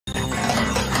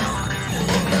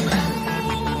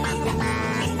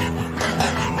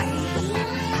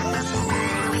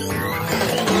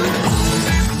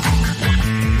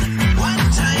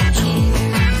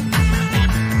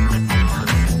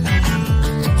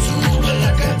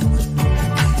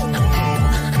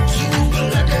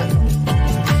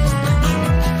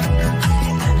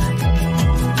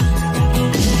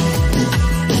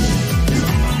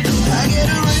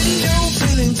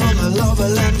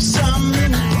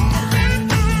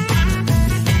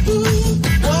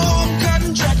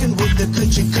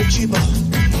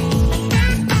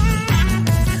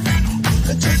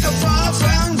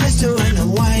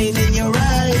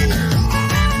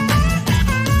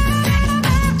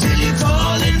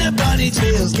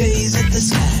ponytails gaze at the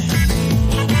sky.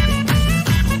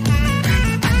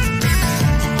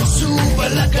 Super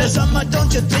like a summer,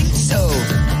 don't you think so?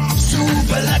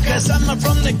 Super like a summer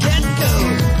from the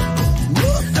get-go.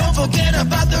 Don't forget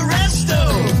about the rest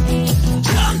though.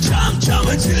 Jump, jump, jump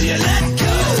until you let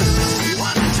go.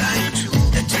 One time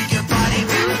to take your body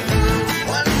back.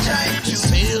 One time to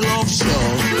sail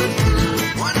offshore.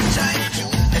 One time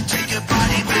to take your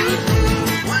body back.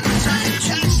 One time to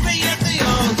catch me at the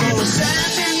Uncle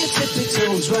Sand and your tippy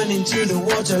toes running to the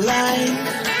waterline.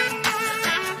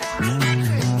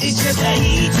 It's just a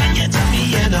heat on your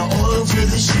tummy and a oil for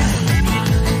the shine.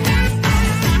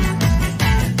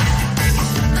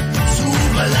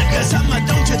 Super like a summer,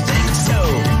 don't you think so?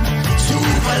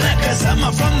 Super like a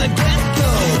summer from the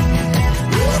get-go.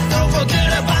 Don't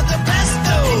forget about the best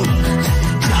though.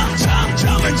 Jump, jump,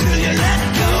 jump until you let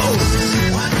go.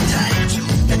 One time to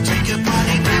take your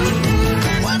body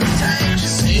back. One time to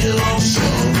sail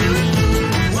offshore.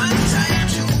 One time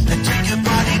to take your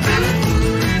body back.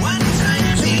 One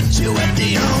time to meet you at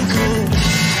the Uncle.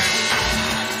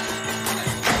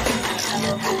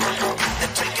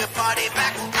 Take your body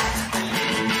back.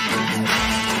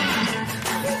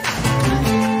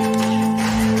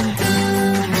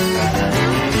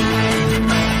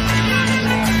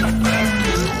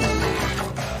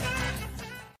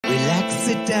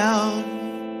 Down,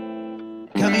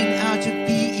 coming out of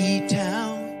PE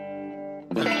town.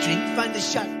 Drink, find a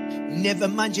shot, never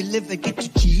mind your liver. Get to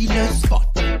Gino's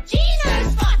spot.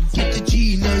 Gino's spot. Get to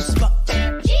Gino's spot.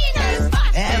 Gino's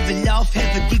spot. Have a laugh,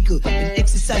 have a giggle, and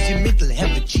exercise your middle.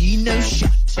 Have a Gino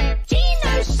shot.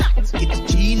 Gino's shot. Get to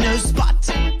Gino's spot.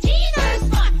 Gino's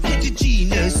spot. Get to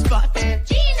Gino's spot.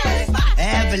 Gino's spot.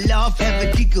 Have a laugh, have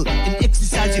a giggle, and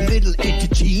exercise your middle. Get to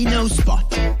Gino's spot.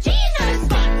 Gino's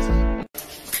spot.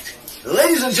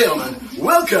 Ladies and gentlemen,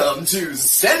 welcome to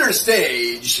Center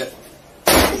Stage.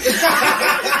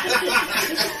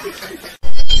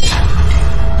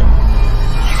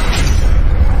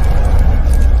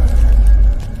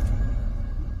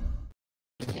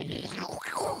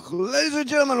 Ladies and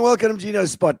gentlemen, welcome to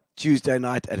Gino's Spot, Tuesday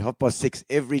night at 6:30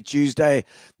 every Tuesday.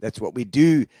 That's what we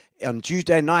do. On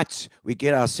Tuesday nights, we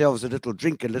get ourselves a little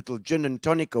drink, a little gin and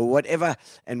tonic or whatever,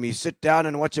 and we sit down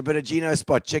and watch a bit of Gino's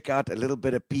Spot. Check out a little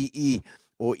bit of PE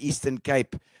or Eastern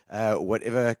Cape,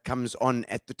 whatever comes on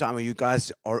at the time. You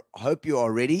guys are, hope you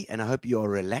are ready, and I hope you are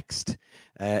relaxed.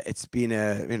 It's been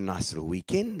a nice little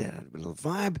weekend, a little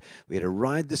vibe. We had a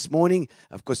ride this morning.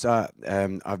 Of course,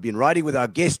 I've been riding with our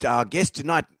guest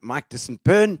tonight, Mike to St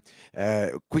Pern,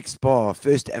 Kwikspar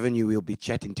First Avenue. We'll be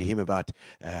chatting to him about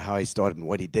how he started and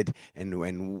what he did, and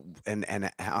what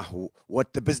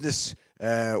the business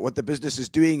is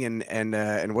doing,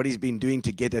 and what he's been doing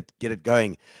to get it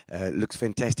going. Looks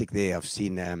fantastic there. I've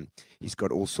seen he's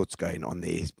got all sorts going on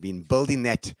there. He's been building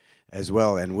that as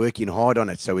well and working hard on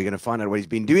it. So we're going to find out what he's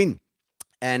been doing.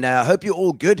 And I hope you're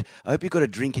all good. I hope you've got a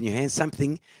drink in your hand,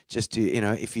 something just to,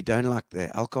 if you don't like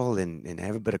the alcohol, then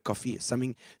have a bit of coffee or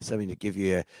something to give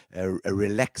you a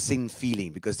relaxing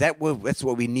feeling, because that's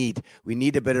what we need. We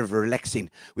need a bit of relaxing.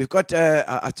 We've got,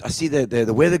 I see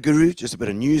the weather guru, just a bit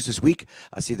of news this week.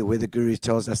 I see the weather guru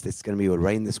tells us there's going to be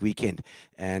rain this weekend.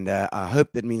 And I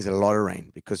hope that means a lot of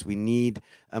rain, because we need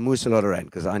a lot of rain,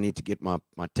 because I need to get my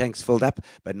tanks filled up,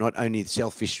 but not only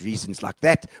selfish reasons like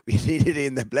that. We need it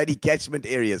in the bloody catchment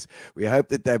areas. We hope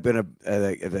that they're going to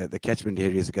the catchment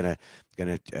areas are going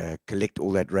to collect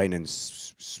all that rain and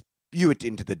spew it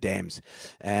into the dams.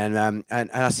 And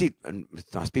I see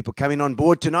nice people coming on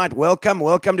board tonight.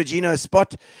 Welcome to Gino's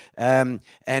Spot. We're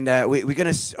going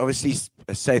to obviously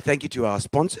say thank you to our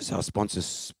sponsors. Our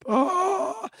sponsors,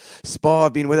 SPAR,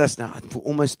 have been with us now for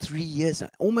almost 3 years.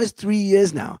 Almost 3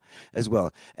 years now as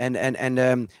well. And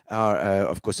our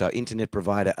of course our internet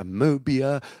provider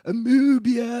Amobia.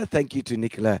 Thank you to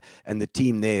Nicola and the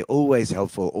team there. Always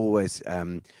helpful. Always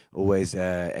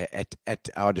at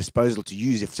our disposal to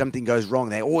use if something goes wrong.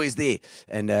 They're always there.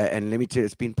 And let me tell you,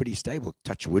 it's been pretty stable.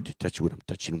 Touch wood. I'm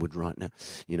touching wood right now.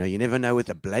 You never know with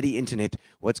the bloody internet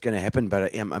what's going to happen.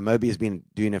 But Amobia has been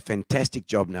doing a fantastic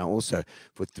job now, also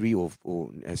for 3 or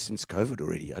since COVID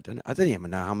already. I don't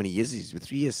even know how many years it is, but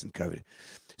 3 years since COVID.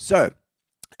 So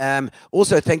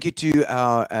also thank you to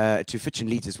our to Fitch and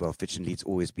Leeds as well. Fitch and Leeds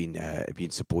always been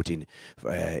supporting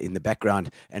in the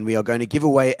background, and we are going to give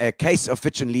away a case of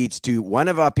Fitch and Leeds to one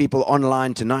of our people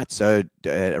online tonight. So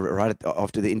right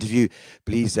after the interview,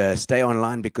 please stay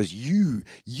online, because you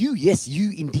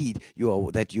indeed, you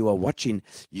are watching,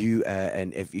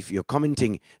 and if you're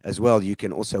commenting as well, you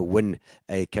can also win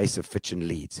a case of Fitch and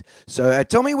Leeds. So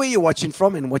tell me where you're watching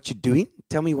from and what you're doing.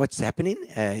 Tell me what's happening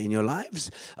in your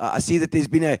lives. I see that there's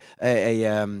been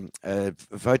been a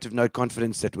vote of no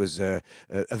confidence that was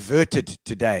averted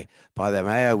today by the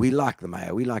mayor. We like the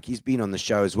mayor. He's been on the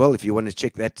show as well. If you want to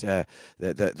check that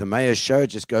the mayor's show,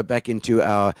 just go back into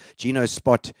our Gino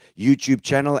Spot YouTube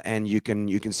channel, and you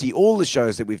can see all the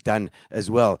shows that we've done as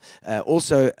well.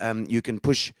 Also, you can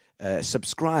push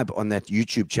subscribe on that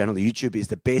YouTube channel. The YouTube is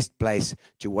the best place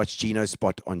to watch Gino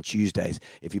Spot on Tuesdays.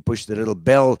 If you push the little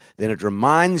bell, then it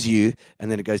reminds you, and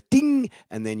then it goes ding,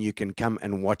 and then you can come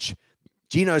and watch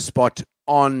Gino Spot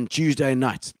on Tuesday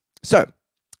nights. So,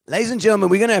 ladies and gentlemen,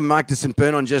 we're going to have Mike de St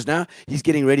Pern on just now. He's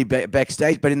getting ready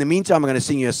backstage. But in the meantime, I'm going to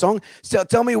sing you a song. So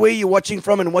tell me where you're watching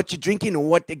from and what you're drinking, or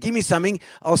what. Give me something.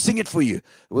 I'll sing it for you.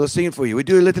 We'll sing it for you. We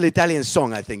do a little Italian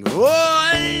song, I think. Whoa,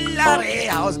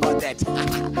 how's about that?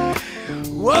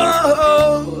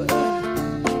 Whoa,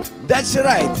 that's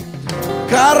right.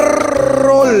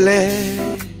 Carole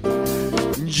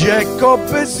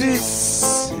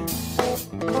Jacobesis.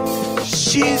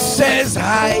 She says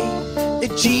hi,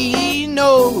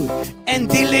 Gino, and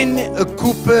Dylan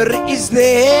Cooper is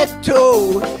there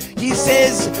too. He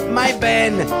says, my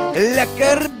band,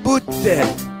 lekker boot.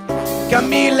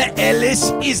 Camille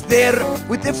Ellis is there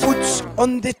with the foot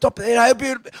on the top. I hope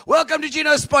you welcome to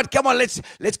Gino Spot. Come on, let's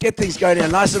get things going here.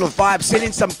 Nice little vibe. Send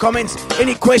in some comments.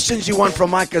 Any questions you want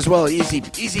from Mike as well. Easy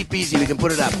peasy. We can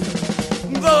put it up.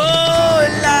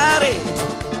 Volare.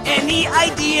 Any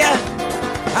idea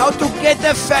how to get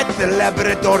the fat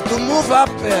Labrador to move up?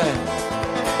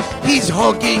 He's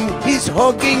hogging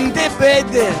the bed.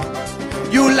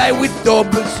 You lie with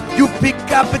doubles, you pick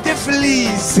up the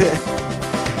fleas.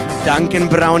 Duncan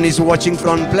Brown is watching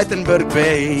from Plettenberg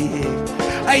Bay.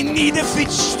 I need a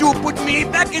Fitch to put me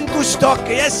back into stock.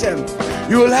 Yes,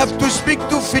 you'll have to speak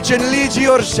to Fitch and Leeds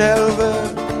yourself.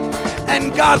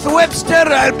 And Garth Webster,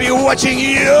 I'll be watching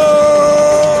you.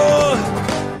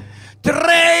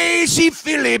 Tracy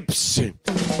Phillips,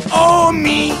 oh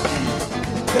me,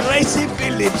 Tracy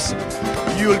Phillips,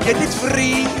 you'll get it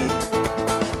free.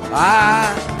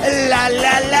 Ah, la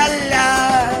la la la.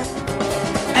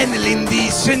 And Lindy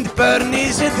St Pern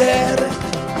is there.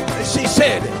 She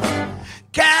said,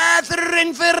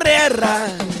 Catherine Ferreira,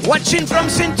 watching from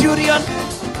Centurion.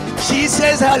 She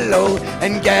says hello.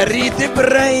 And Gary De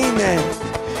Bruyne,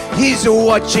 he's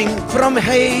watching from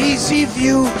Hazy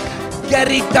View.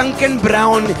 Gary Duncan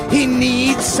Brown, he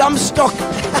needs some stock.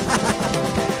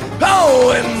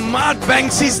 Oh, and Mark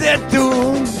Banks is there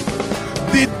too.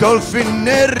 The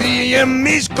Dolphinarium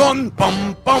is gone.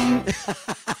 Bum bum.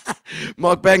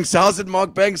 Mark Banks, how's it,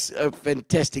 Mark Banks? A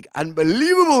fantastic,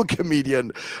 unbelievable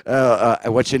comedian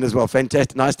watching as well.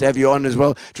 Fantastic, nice to have you on as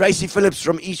well. Tracy Phillips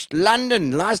from East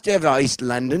London, nice to have our East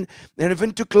London. And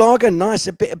Vinto Klager, nice,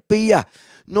 a bit of beer.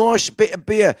 Nice bit of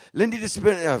beer. Lindy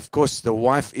Discipline, of course, the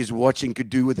wife is watching, could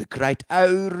do with a crate.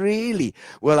 Oh, really?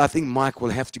 Well, I think Mike will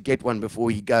have to get one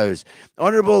before he goes. The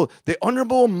Honourable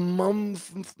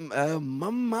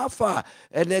Mamafa,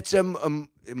 and that's Moloisi.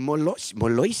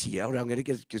 I'm going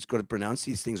to just got to pronounce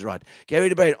these things right. Gary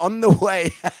Debate on the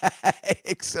way.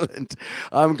 Excellent.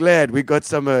 I'm glad we got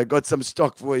some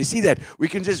stock for you. See that? We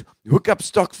can just hook up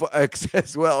stock for Oaks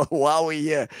as well while we're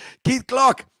here. Keith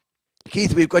Clark.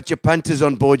 Keith, we've got your punters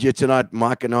on board here tonight.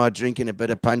 Mike and I are drinking a bit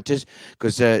of punters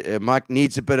because Mike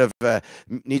needs a bit of a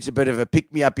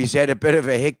pick me up. He's had a bit of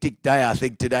a hectic day, I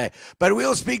think, today. But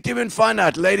we'll speak to him and find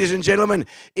out, ladies and gentlemen.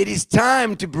 It is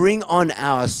time to bring on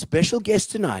our special guest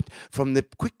tonight from the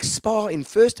Kwikspar in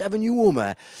First Avenue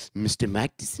Warmer, Mr.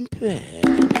 Mike de St Pern.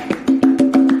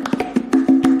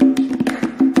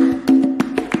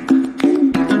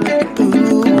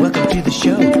 Welcome to the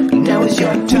show. Now it's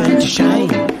your turn to shine.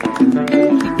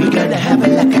 We're gonna have a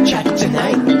lekker chat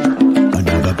tonight.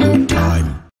 Another good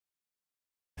time.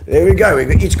 There we go.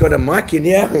 We've each got a mic in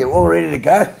here. We're all ready to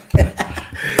go.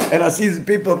 And I see the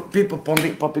people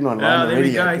popping on. There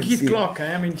we go. Keith Clark.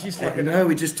 I mean, she's like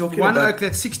we're just talking one about oak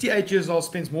that's 68 years old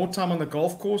spends more time on the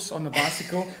golf course, on the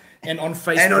bicycle, and on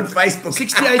Facebook.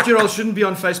 68-year-old shouldn't be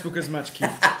on Facebook as much, Keith.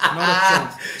 Not a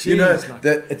chance. Jeez, you know,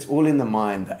 it's all in the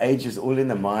mind. The age is all in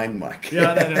the mind, Mike.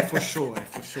 Yeah, no, for sure.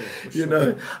 You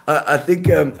know, I think,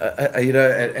 you know,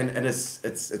 and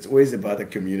it's always about the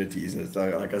communities. And it's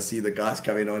like I see the guys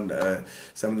coming on,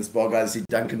 some of the SPAR guys. I see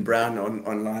Duncan Brown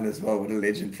online as well. What a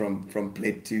legend from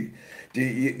Plet too.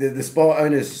 The SPAR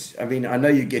owners, I mean, I know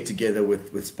you get together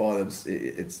with SPAR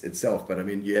itself, but I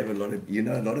mean, you have a lot of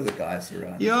the guys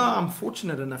around. Yeah, I'm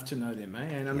fortunate enough to know them, eh?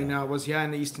 And I mean, I was here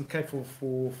in the Eastern Cape for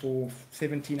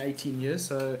 17, 18 years,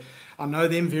 so I know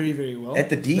them very, very well. At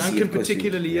the DC, Duncan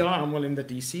particularly, I'm well in the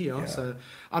DC, yeah. So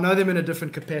I know them in a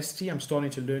different capacity. I'm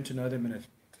starting to learn to know them in a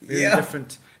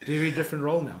very different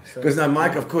role now. Because now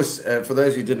Mike, of course, for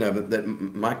those who didn't know, but that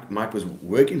Mike was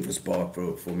working for SPAR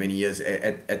for many years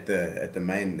at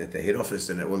the head office,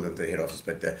 and well, not the head office,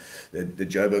 but the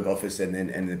Joburg office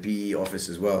and the PE office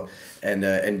as well,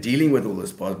 and dealing with all the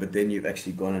SPARs. But then you've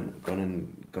actually gone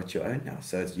and got your own now.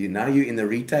 So you're in the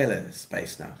retailer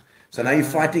space now. So now you're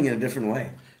fighting in a different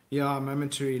way. Yeah, a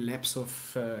momentary lapse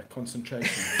of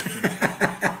concentration.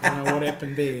 I don't know what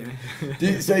happened there.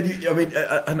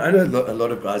 I know a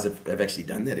lot of guys have actually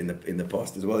done that in the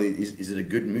past as well. Is it a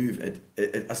good move?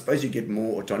 I suppose you get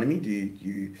more autonomy.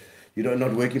 You're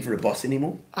not working for a boss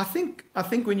anymore? I think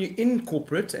when you're in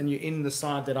corporate and you're in the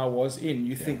side that I was in,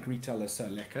 you think retail is so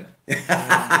lekker.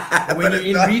 When you're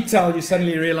in retail, you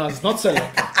suddenly realize it's not so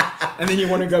lekker. And then you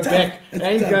want to go back.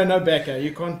 Ain't go no backer.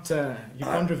 You can't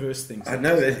reverse things. I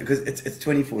know that because it's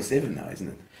 24/7 now, isn't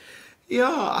it? Yeah,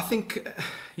 I think,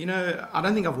 I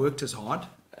don't think I've worked as hard.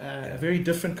 A very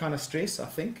different kind of stress, I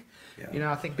think.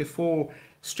 Yeah. I think before,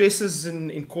 stresses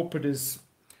in corporate is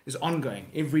ongoing.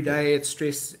 Every day it's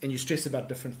stress, and you stress about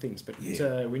different things. But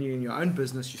when you're in your own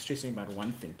business, you're stressing about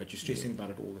one thing, but you're stressing about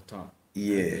it all the time.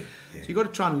 Yeah. So you got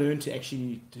to try and learn to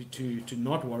actually to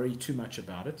not worry too much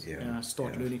about it. And I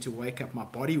start learning to wake up. My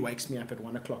body wakes me up at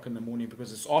 1 o'clock in the morning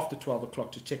because it's after 12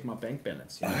 o'clock to check my bank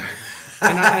balance.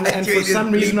 And for some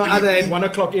reason or other, at 1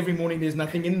 o'clock every morning, there's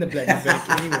nothing in the bank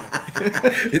anyway.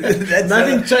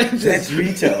 Nothing changes. That's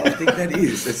retail. I think that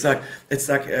is. It's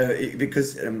like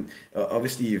because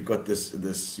obviously you've got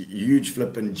this huge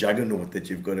flipping juggernaut that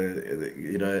you've got to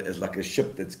it's like a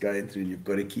ship that's going through. You've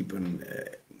got to keep on.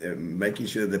 Making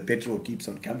sure the petrol keeps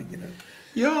on coming,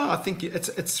 Yeah, I think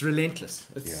it's relentless.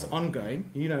 It's ongoing.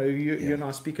 You and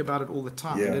I speak about it all the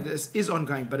time. And it is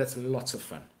ongoing, but it's lots of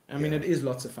fun. I mean, it is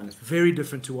lots of fun. It's very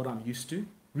different to what I'm used to.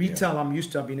 Retail, I'm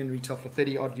used to. I've been in retail for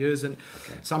 30 odd years, and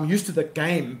so I'm used to the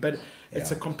game. But it's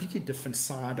a completely different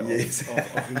side of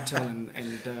retail, and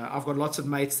I've got lots of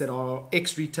mates that are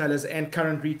ex-retailers and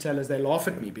current retailers. They laugh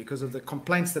at me because of the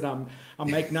complaints that I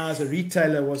make now as a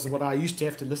retailer was what I used to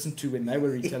have to listen to when they were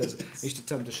retailers. I used to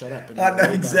tell them to shut up. I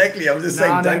know exactly. I'm just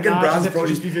saying, Duncan Brown's probably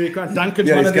just be very kind. Duncan's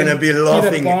one of them. Going to be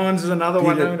laughing. Peter Barnes is another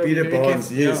one. Peter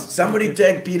Barnes, yes. Somebody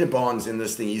tag Peter Barnes in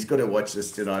this thing. He's got to watch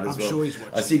this tonight as well. I'm sure he's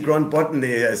watching. I see Grant Botten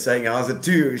there saying, "How's it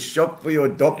too? Shop for your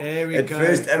dop at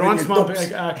First Avenue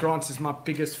Tops." Grant is my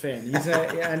biggest fan.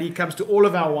 And he comes to all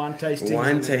of our wine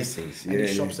tastings. And he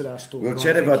shops at our store. We'll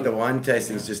chat about the wine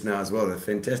tastings just now as well. They're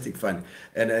fantastic fun.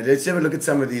 And let's have a look at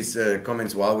some of these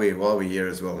comments while we're here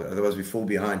as well. Otherwise we fall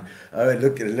behind. Oh,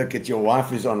 look at your wife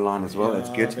who's online as well. That's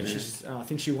good. But I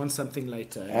think she wants something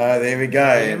later. There we go.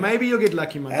 Yeah, maybe you'll get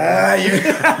lucky, my guy.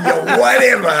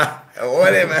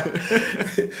 Whatever.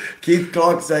 Keith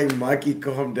Clark saying, "Mikey,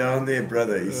 calm down there,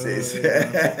 brother," he says.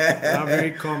 I'm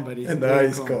very calm, buddy. No,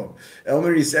 he's calm.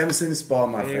 Elmarie Sampson SPAR,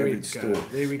 my favorite store.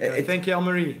 There we go. Thank you,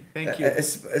 Elmarie. Thank you.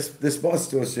 The SPAR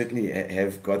stores certainly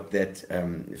have got that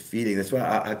feeling. That's why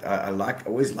I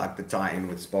always like the tie-in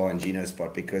with SPAR and Gino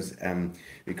spot because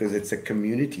it's a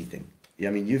community thing. I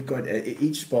mean, you've got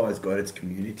each SPAR has got its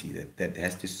community that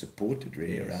has to support it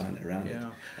really around it.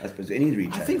 I suppose any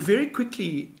retailer. I think very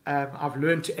quickly I've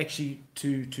learned to actually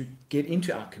to get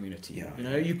into our community.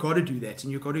 You've got to do that,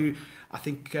 and you've got to, I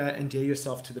think, endear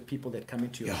yourself to the people that come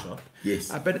into your shop. Yes.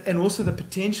 And also the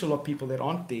potential of people that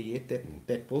aren't there yet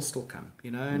that will still come.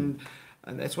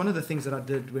 And that's one of the things that I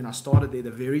did when I started there. The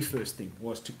very first thing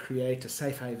was to create a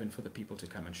safe haven for the people to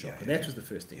come and shop. And that was the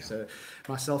first thing. So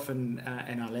myself and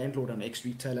our landlord, an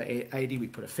ex-retailer, AD, we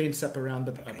put a fence up around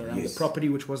the property,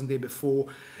 which wasn't there before.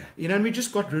 And we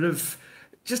just got rid of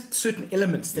just certain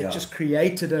elements that just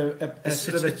created a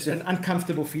sort of an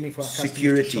uncomfortable feeling for our customers.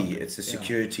 Security. It's a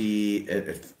security.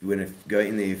 When you go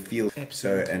in there, you feel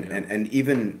so. And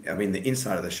even, I mean, the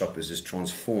inside of the shop is just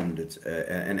transformed. It's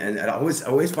and I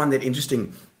always find that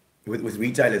interesting with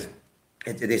retailers.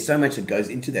 There's so much that goes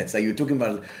into that. So you're talking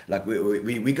about, like,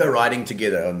 we go riding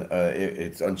together on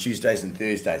it's on Tuesdays and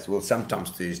Thursdays. Well,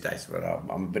 sometimes Thursdays, but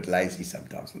I'm a bit lazy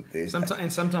sometimes on Thursdays.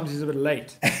 And sometimes he's a bit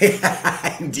late.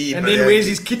 Indeed. And then where's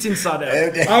his kit inside out?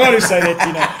 I want to say that,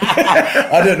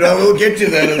 I don't know. We'll get to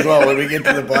that as well when we get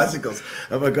to the bicycles.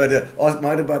 Oh my God! Ask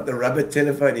Mike about the rubber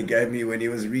telephone he gave me when he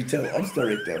was retail ops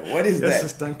director. What is that? This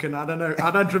is Duncan. I don't know.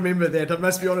 I don't remember that. I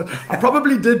must be honest. I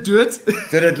probably did do it.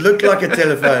 Did it look like a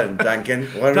telephone, Duncan?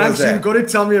 What was that? You've got to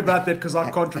tell me about that because I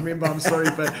can't remember. I'm sorry,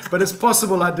 but it's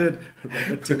possible I did.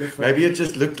 Maybe it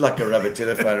just looked like a rubber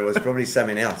telephone. It was probably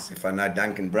something else. If I know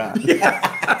Duncan Brown.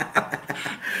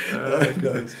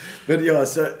 But yeah,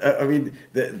 so I mean,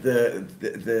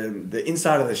 the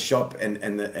inside of the shop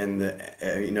and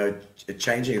the you know,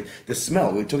 changing the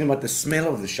smell. We're talking about the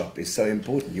smell of the shop is so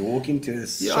important. You walk into a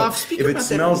shop, if it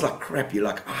smells like crap, you're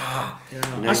like,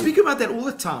 Yeah. You know, I speak about that all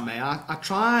the time, eh? I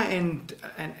try and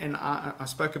I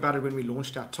spoke about it when we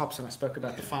launched our tops, and I spoke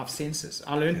about the 5 senses.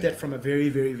 I learned that from a very,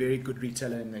 very, very good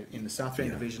retailer in the South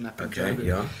End division up in Joburg.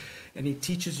 Yeah. And he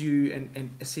teaches you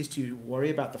and says to you, worry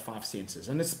about the 5 senses,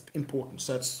 and it's important.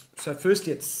 So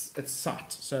firstly, it's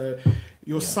sight. So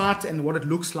your sight and what it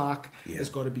looks like has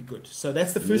got to be good. So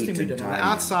that's the first thing we did. On the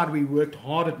outside, we worked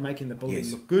hard at making the building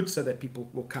look good so that people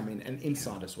will come in, and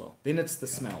inside as well. Then it's the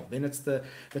smell, then it's the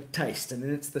taste, and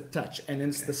then it's the touch, and then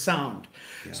it's the sound.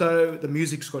 So the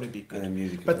music's got to be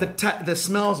good. But the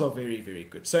smells are very, very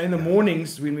good. So in the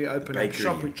mornings when we open up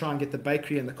shop, we try and get the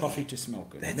bakery and the coffee to smell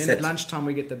good. And then at lunchtime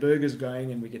we get the burgers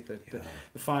going, and we get the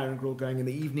fire and grill going. In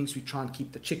the evenings we try and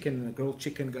keep the chicken and the grilled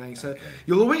chicken going. So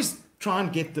you'll always try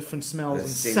and get different smells and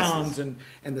sounds and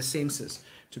the senses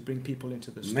to bring people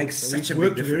into the store. Makes so such a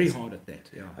we've big worked very difference. hard at that.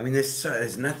 Yeah. I mean,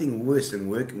 there's nothing worse than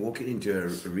walking into a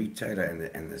retailer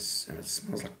and it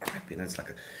smells like crap. You know, it's like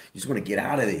you just want to get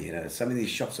out of there. You know, some of these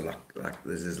shops are like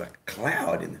there's like a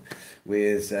cloud in them.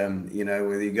 Whereas you know,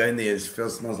 when you go in there, it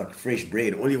smells like fresh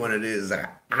bread. All you want to do is like,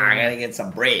 I gotta get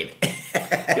some bread.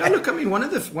 Yeah, look, I mean, one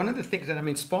of the things that, I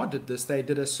mean, SPAR did this. They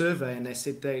did a survey and they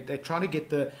said they try to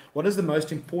get what is the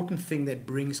most important thing that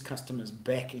brings customers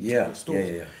back into the stores.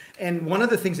 Yeah. And one of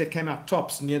the things that came out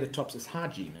near the tops is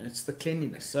hygiene, and it's the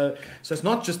cleanliness. So it's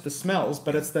not just the smells,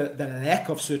 but it's the lack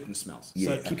of certain smells.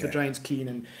 So keep the drains clean,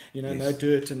 and you know, no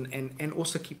dirt, and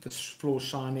also keep the floors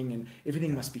shining, and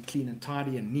everything must be clean and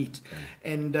tidy and neat.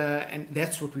 And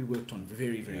that's what we worked on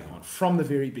very, very hard from the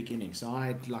very beginning. So I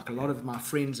had like a lot of my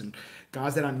friends and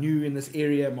guys that I knew in this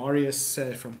area, Marius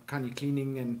from Kanye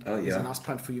Cleaning, and there's a nice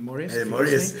plug for you, Marius. Hey,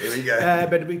 Marius, here we go.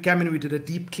 But we came in, we did a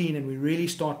deep clean, and we really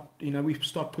start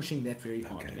pushing that very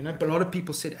hard. You know, but a lot of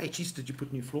people said, "Hey, geez, did you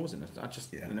put new floors in it?" I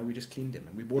just, we just cleaned them,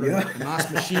 and we bought a nice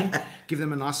machine, give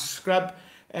them a nice scrub.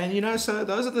 And you know, so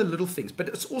those are the little things, but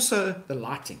it's also the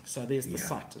lighting. So there's the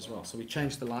sight as well. So we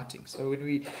changed the lighting. So when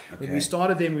we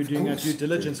started them, we were doing our due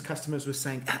diligence. Customers were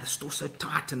saying, the store's so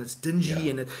tight and it's dingy,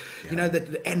 and you know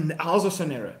and the aisles are so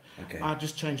narrow. I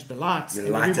just changed the lights,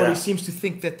 and everybody seems to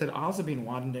think that the aisles have been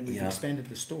widened and we've expanded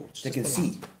the store. They can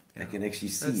see. I can actually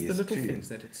see. It's the little things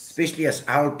that it's... Especially as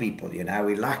old people, you know,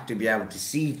 we like to be able to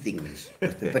see things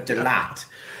with a bit of light.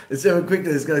 So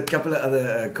quickly, there's got a couple of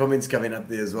other comments coming up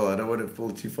there as well. I don't want to fall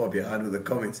too far behind with the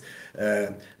comments.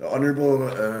 The Honourable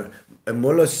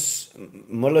Moloisi,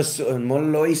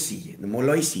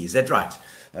 is that right?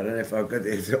 I don't know if I've got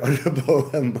it. Honourable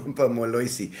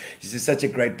Moloisi. She's such a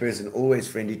great person, always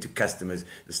friendly to customers.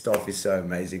 The staff is so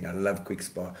amazing. I love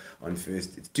Kwikspar on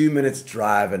First. It's 2 minutes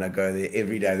drive, and I go there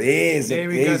every day. There's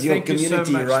your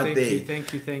community right there.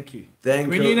 Thank you.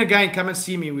 When you're in again, come and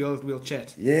see me. We'll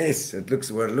chat. Yes, it looks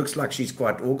like she's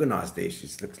quite organised there. She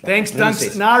looks like thanks,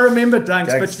 Dunks. Now I remember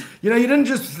Dunks, but you know, you didn't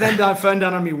just phone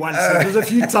down on me once. It was a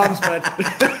few times, but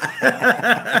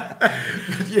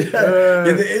you know,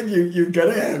 in the end,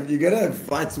 you gotta have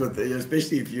fights with her,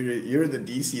 especially if you're in the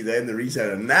DC, they're in the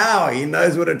reseller. Now he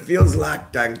knows what it feels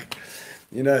like, Dunk.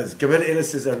 You know, Camilla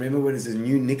Ellis says, I remember when it was a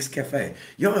new Nick's Cafe.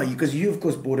 Yeah, because you of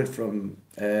course bought it from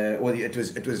it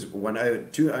was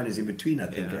two owners in between, I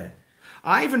think.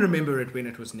 I even remember it when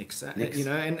it was Nick's. You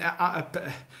know, and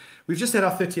we've just had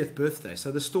our 30th birthday,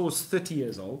 so the store's 30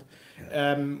 years old.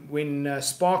 When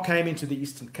SPAR came into the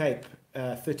Eastern Cape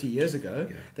 30 years ago,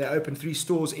 they opened 3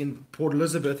 stores in Port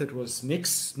Elizabeth. It was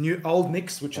Nick's, old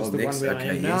Nick's, which is the one where I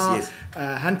am now,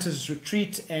 Hunter's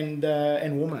Retreat, and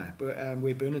Warmer,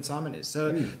 where Bernard Simon is.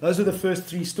 So those are the first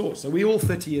 3 stores. So we're all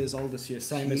 30 years old this year,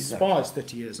 same as SPAR is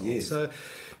 30 years old. So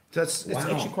it's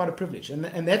actually quite a privilege.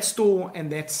 And that store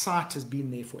and that site has been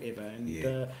there forever, and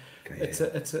it's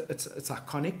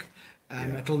iconic.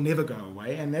 It'll never go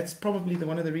away, and that's probably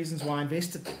one of the reasons why I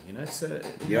invested there. You know,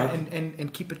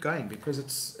 and keep it going, because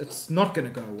it's not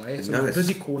going to go away. It's a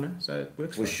busy corner, so it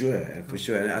works for sure.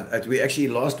 And we actually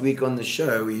last week on the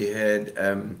show we had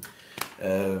I'm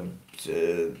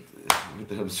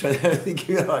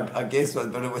thinking I guess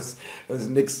one, but it was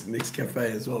Nick's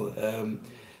Cafe as well.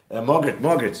 Margaret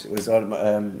was on.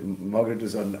 Margaret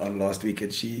was on last week,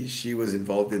 and she was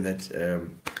involved in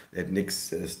that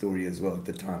Nick's story as well at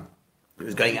the time. He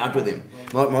was going out with him.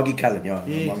 Margie Cullen,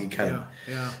 Yes, Margie Cullen.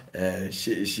 yeah.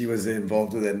 She was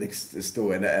involved with that next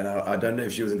store, and I don't know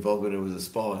if she was involved when it was a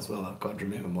SPAR as well. I can't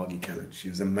remember Margie Cullen. She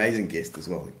was an amazing guest as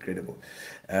well, incredible.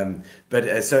 And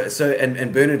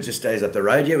Bernard just stays up the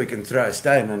road. Yeah, we can throw a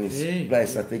stone on his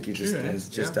place. I think he just is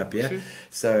just up here. True.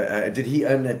 So did he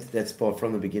own that SPAR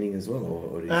from the beginning as well,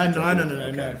 or did he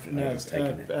No.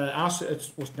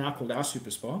 It was now called our Super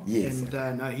Spa. Yes. And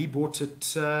no, he bought it.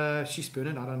 She's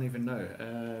Bernard. I don't even know.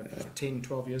 10,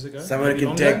 12 years ago. Someone maybe can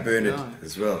longer. tag Bernard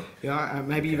as well. Yeah,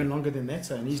 maybe even longer than that.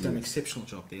 So, and he's done an exceptional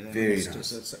job there. Very it's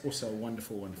nice. It's also a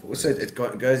wonderful. Also, it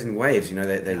goes in waves. You know,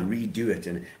 they redo it,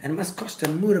 and it must cost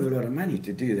a lot of money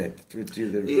to do that.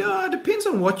 Yeah, it depends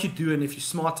on what you do, and if you're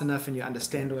smart enough and you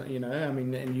understand, you know, I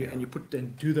mean, and you put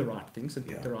and do the right things and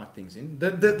put the right things in.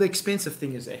 The expensive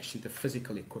thing is actually the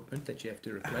physical equipment that you have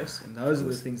to replace, and those are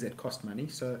the things that cost money.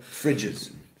 So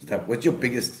fridges. What's your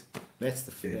biggest? That's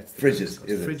the fridges.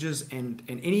 Fridges and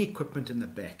any equipment in the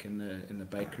back, in the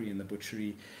bakery, in the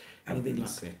butchery. Anything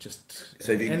like that, just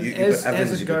so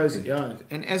as it goes,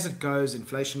 and as it goes,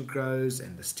 inflation grows,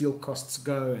 and the steel costs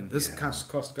go, and this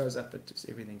cost goes up. It just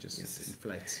everything just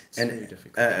inflates. It's very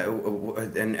difficult.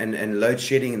 And load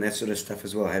shedding and that sort of stuff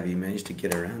as well. Have you managed to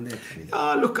get around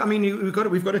that? Look, I mean, we've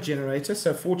got a generator,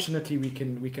 so fortunately we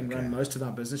can run most of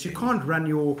our business. You can't run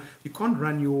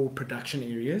your production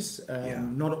areas.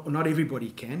 Not everybody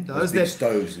can. Those big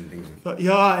stoves and things.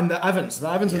 And the ovens. The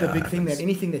ovens are the big thing. That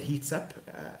anything that heats up.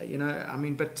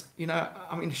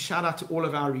 Shout out to all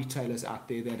of our retailers out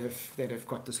there that have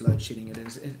got this load shedding.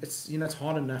 It's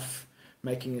hard enough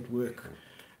making it work,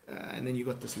 and then you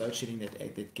got this load shedding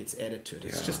that gets added to it.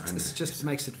 It just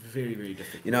makes it very, very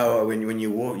difficult. You know, when you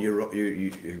walk, you're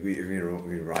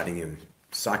riding and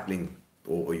cycling,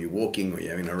 or you're walking, or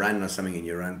you're having a run or something, and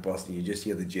you run past and you just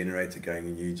hear the generator going,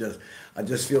 and I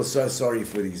just feel so sorry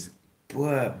for these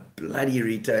poor bloody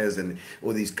retailers and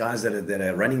all these guys that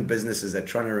are running businesses, that are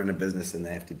trying to run a business, and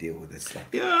they have to deal with this stuff.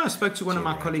 I spoke to one of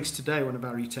my colleagues today, one of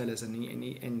our retailers, and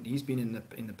he's been in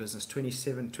the business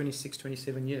 27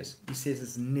 years. He says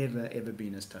it's never ever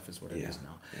been as tough as what it is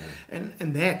now,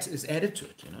 and that is added to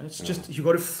it. You know, it's just you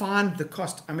got to find the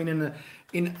cost. I mean,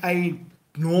 in a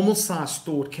normal size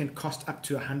store, it can cost up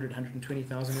to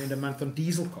 120,000 rand a month on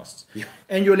diesel costs,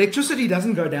 and your electricity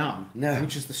doesn't go down,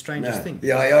 which is the strangest thing.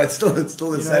 It's still the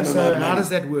same. So how does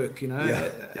that work? You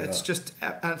know, it's just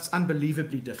it's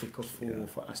unbelievably difficult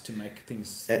for us to make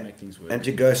things work. And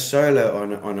to go solo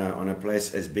on a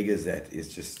place as big as that is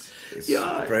just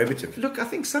prohibitive. Look, I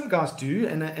think some guys do,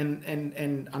 and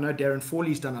I know Darren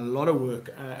Forley's done a lot of work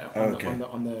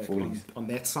on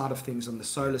that side of things, on the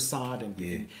solar side,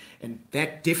 and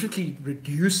that definitely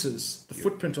reduces the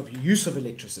footprint of use of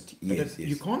electricity. But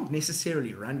you can't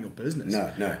necessarily run your business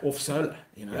off solar,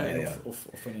 you know, off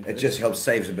an inverter. It just helps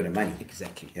saves a bit of money.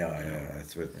 Exactly.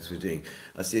 That's what we're doing.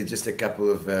 I see just a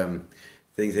couple of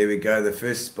things. There we go. The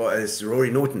first SPA is Rory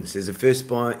Norton's. There's the first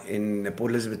SPA in Port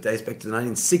Elizabeth dates back to the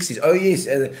 1960s. Oh yes,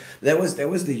 that was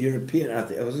the European.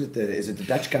 Is it the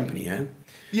Dutch company? Huh?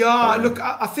 Look,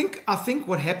 I think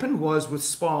what happened was with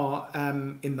SPAR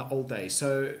in the old days.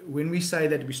 So when we say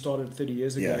that we started 30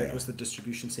 years ago, it was the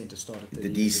distribution centre started 30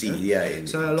 years ago.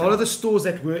 So a lot of the stores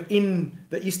that were in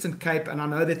the Eastern Cape, and I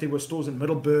know that there were stores in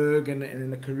Middelburg and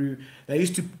in the Karoo, they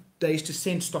used to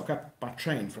send stock up by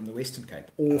train from the Western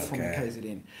Cape or from the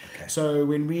KZN. So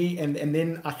when and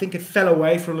then I think it fell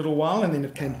away for a little while, and then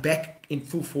it came back in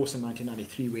full force in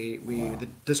 1993, where the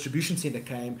distribution centre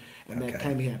came, and they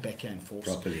came back here in force.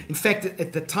 Properly. In fact,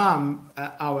 at the time,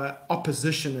 our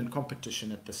opposition and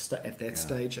competition at that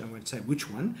stage, I won't say which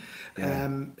one,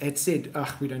 had said,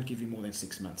 we don't give you more than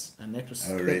 6 months. And that was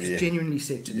genuinely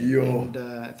said to them.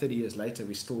 And 30 years later,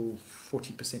 we're still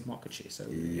 40% market share. So,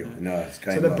 it's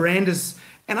going so the brand is,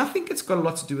 and I think it's got a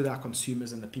lot to do with our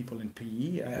consumers and the people in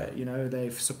PE. You know,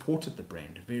 they've supported the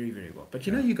brand very, very well. But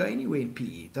you know, you go anywhere in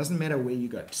PE, it doesn't matter where you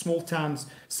go, small towns,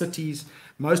 cities,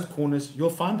 most corners, you'll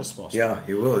find a SPAR.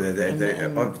 You will.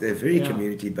 They're very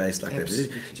community based like that.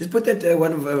 Just put that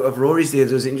one of Rory's there.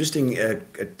 There was an interesting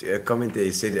comment there.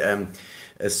 He said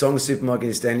a Song supermarket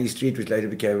in Stanley Street, which later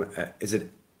became is it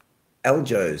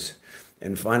Aljo's,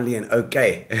 and finally an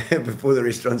OK before the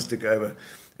restaurants took over.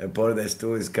 Part of that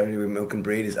store is currently where Milk and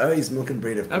Bread is. It's Milk and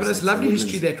Bread, of course. But it's lovely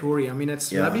history, that, Rory. I mean,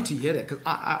 it's lovely to hear that, because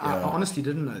I honestly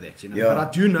didn't know that, you know. But I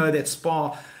do know that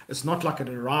SPAR, it's not like it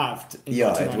arrived in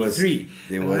 1993.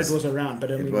 It was around,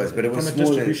 but it was from a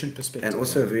distribution perspective. And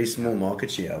also a very small market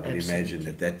share, I would imagine,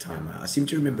 at that time. I seem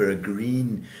to remember a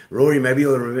green, Rory, maybe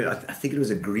you'll remember, I think it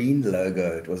was a green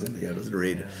logo. It wasn't, it wasn't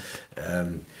red.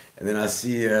 And then I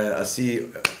see, is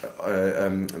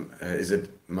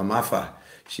it Mamafa?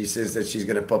 She says that she's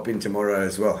going to pop in tomorrow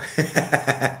as well.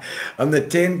 On the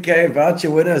 10K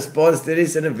voucher winner, SPAR's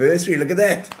 30th anniversary. Look at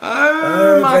that.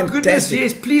 Oh, my goodness. fantastic.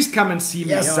 Yes, please come and see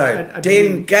me. Yes, Yeah, so I'd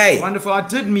be 10K. Wonderful. I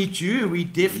did meet you. We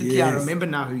definitely, I Yes. remember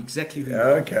now exactly who you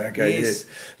are. Okay, yes.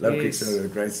 Love yes.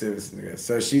 Kwikspar, great service.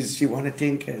 So she won a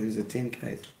 10K. It was a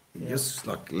 10K. Just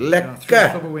like Yeah, through the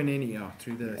lekker. Klubber Wenene, yeah,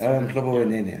 through the... Klubber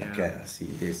Wenene. yeah. Okay, I see.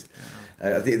 Yes.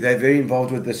 I think they're very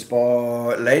involved with the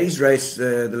SPAR ladies race.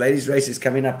 The ladies race is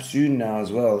coming up soon now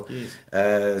as well.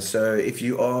 Yes. So if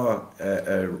you are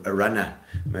a runner,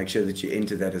 make sure that you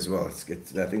enter that as well. I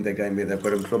think they're going. They've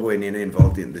got a Klubber Wenene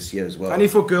involved in this year as well. Only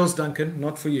for girls, Duncan,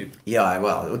 not for you. Yeah,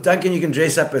 well, Duncan, you can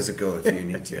dress up as a girl if you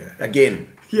need to. Again.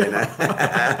 Yeah. You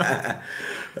know?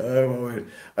 Oh, my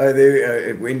word. Oh,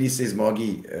 there, Wendy says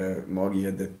Margie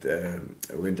had that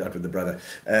went out with the brother.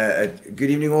 Good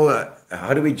evening, all.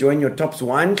 How do we join your Tops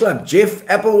Wine Club? Jeff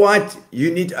Applewhite,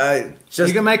 you need just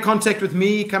You can make contact with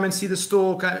me, come and see the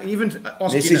store, even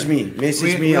ask message Gino. me.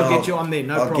 Message me. We'll get you on there,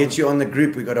 no I'll problem. get you on the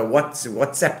group. We got a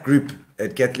WhatsApp group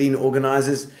that Kathleen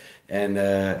organizes. And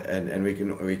we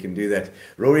can do that.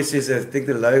 Rory says, I think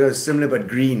the logo is similar but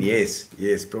green. Yes,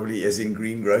 probably as in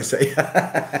greengrocer.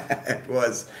 It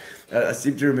was. I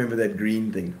seem to remember that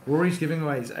green thing. Rory's giving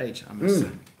away his age, I must say.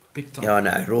 Big time. Yeah,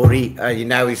 no, Rory, you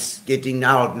know, he's getting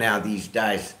old now these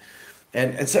days.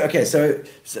 And so, okay, so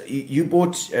you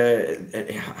bought,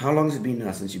 how long has it been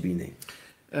now since you've been there?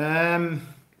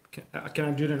 Can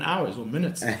I do it in hours or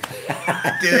minutes? Dude,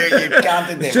 you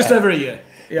counted them. It's just over a year.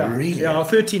 Yeah, Really? Yeah,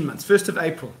 13 months. 1st of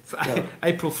April. Yeah.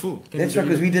 April Fool. That's right,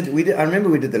 because we did. I remember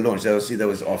we did the launch. Obviously, that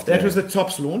was after. That was the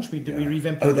Tops launch. We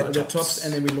revamped Oh, the the Tops,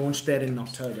 and then we launched that in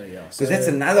October. Yeah, Because that's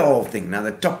another whole thing. Now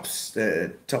the Tops,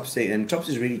 and Tops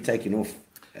is really taking off.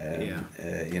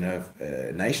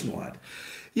 Nationwide.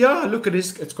 Yeah, look,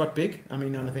 it's got big. I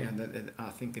mean, I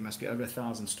think there must be over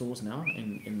 1,000 stores now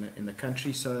in the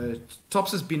country. So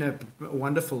Tops has been a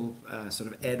wonderful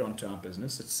sort of add-on to our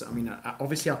business.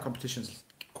 Obviously our competition's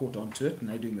caught on to it, and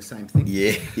they're doing the same thing.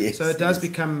 Yeah, yes. So it does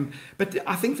become. But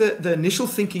I think the initial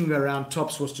thinking around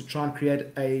Tops was to try and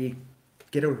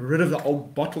get rid of the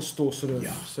old bottle store sort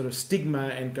of stigma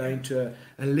and go into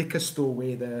a liquor store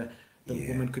where the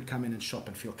woman could come in and shop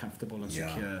and feel comfortable and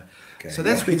secure. Okay. So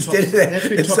that's where Instead Tops, of that, that's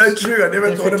where it's Tops, so true. I never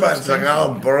that's thought where about it. Tops It's like,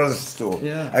 comes from. Boris store.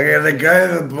 Yeah. I gotta go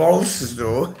to the Boris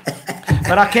store.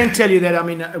 But I can tell you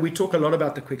that, we talk a lot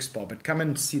about the Kwikspar, but come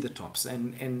and see the Tops.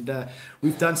 And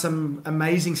we've done some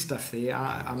amazing stuff there.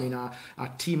 Our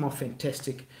team are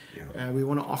fantastic. Yeah. We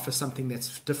want to offer something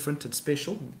that's different and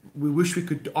special. We wish we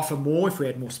could offer more if we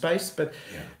had more space, but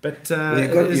it's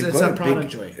a pride and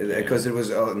joy. Because it was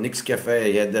Nick's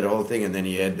Cafe, he had that whole thing, and then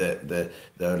he had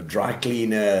the dry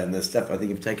cleaner and the stuff. I think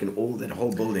you've taken all that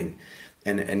whole building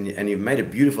and you've made it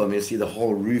beautiful. I mean, you see the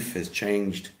whole roof has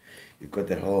changed. You've got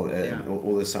that whole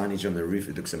all the signage on the roof.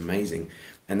 It looks amazing.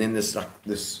 And then this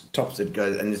Tops that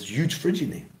goes, and this huge fridge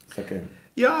in there. It's like a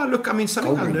Yeah, look, something I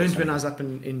Cold learned room when I was up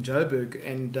in Joburg,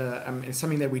 and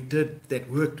something that we did that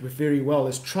worked very well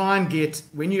is try and get,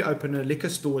 when you open a liquor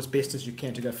store, as best as you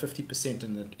can, to go 50%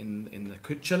 in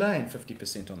the chiller and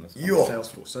 50% on the sales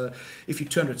floor. So if you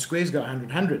 200 squares, go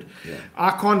 100. Yeah.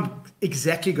 I can't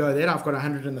exactly go there. I've got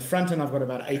 100 in the front and I've got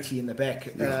about 80 in the back.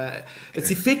 It's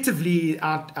effectively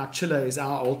our chiller is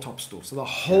our old Top store. So the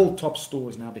whole Top store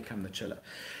has now become the chiller.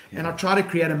 And I try to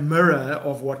create a mirror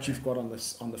of what you've got on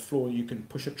the floor. You can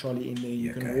push a trolley in there,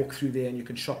 you can walk through there, and you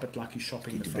can shop it like you're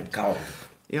shopping the front. cold.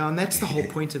 Yeah, and that's the whole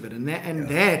point of it. And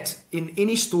that in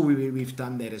any store we've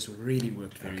done that has really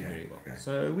worked very well. Okay.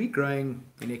 So we're growing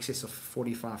in excess of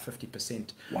 45-50%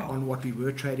 on what we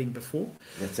were trading before.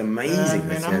 That's amazing.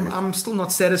 And I'm still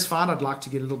not satisfied. I'd like to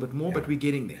get a little bit more, but we're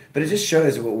getting there. But it just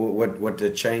shows what the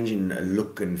change in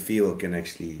look and feel can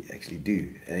actually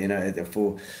do.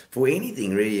 For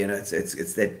anything really, it's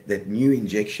that new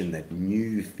injection, that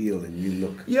new feel, and new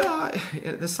look. Yeah,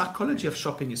 the psychology of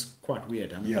shopping is quite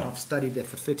weird. I've studied that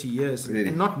for 30 years, Really?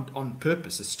 and not on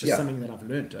purpose. It's just something that I've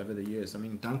learned over the years.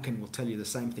 Duncan will tell you the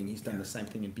same thing. He's done the same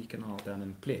thing in Beacon Isle, down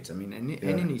in Plet. And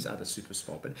in his other super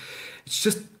SPAR. But it's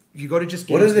just, you got to just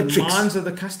get into the minds of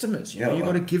the customers. You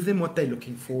got to give them what they're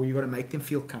looking for. You got to make them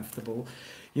feel comfortable.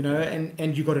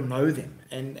 And you got to know them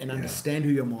and understand who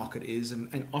your market is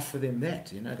and offer them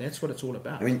that. That's what it's all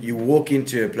about. You walk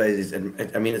into a place, and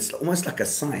it's almost like a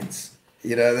science.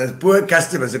 Those poor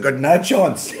customers have got no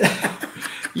chance.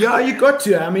 Yeah, you got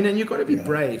to. And you got to be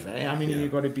brave. You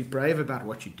got to be brave about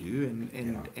what you do,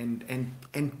 and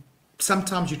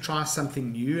sometimes you try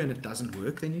something new and it doesn't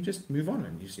work. Then you just move on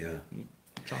and you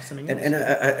try something else.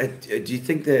 And do you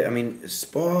think that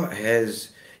SPAR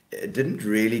has didn't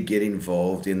really get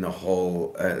involved in the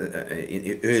whole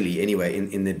early anyway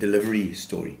in the delivery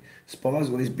story. SPAR has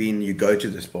always been, you go to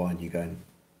the SPAR and you go and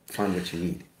find what you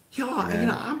need.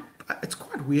 Yeah, it's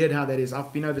quite weird how that is.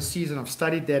 I've been overseas and I've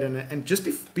studied that, and just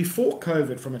before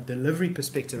COVID, from a delivery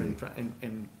perspective,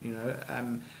 and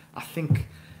I think,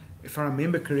 if I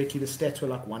remember correctly, the stats were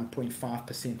like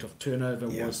 1.5% of turnover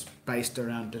was based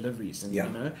around deliveries,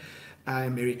 and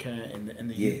America and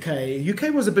the UK.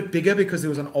 UK was a bit bigger because there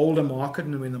was an older market,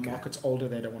 and when the market's older,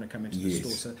 they don't want to come into the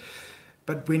store. So,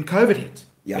 but when COVID hit,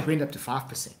 it went up to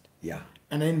 5%. Yeah.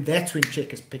 And then that's when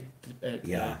Checkers grabbed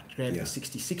the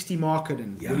 60/60 market,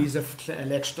 and Woolies have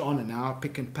latched on, and now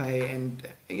Pick and Pay, and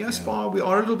SPAR, we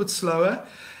are a little bit slower.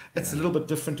 It's a little bit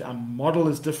different. Our model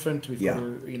is different. We've got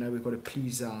to, we've got to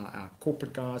please our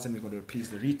corporate guys, and we've got to please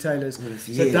the retailers.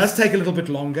 So it does take a little bit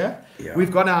longer. Yeah.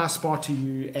 We've got our SPAR to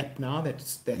You app now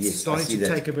that's starting to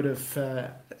take a bit of.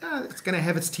 It's going to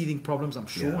have its teething problems, I'm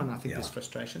sure, and I think there's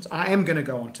frustrations. I am going to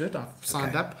go onto it. I've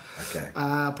signed up.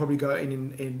 I'll probably go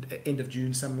in end of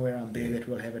June somewhere on there that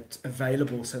we'll have it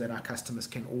available so that our customers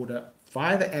can order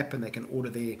via the app, and they can order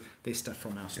their stuff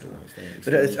from our store.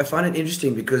 But I find it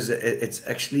interesting because it's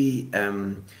actually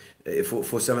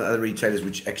for some of the other retailers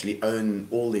which actually own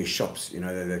all their shops,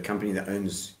 the company that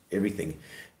owns everything,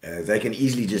 they can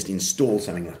easily just install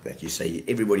something like that. You say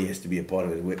everybody has to be a part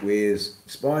of it, whereas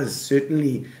SPAR has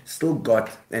certainly still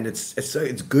got, and it's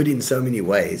good in so many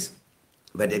ways,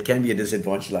 but it can be a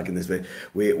disadvantage, like in this way,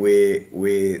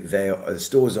 where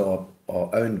stores are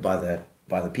owned by the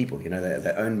people,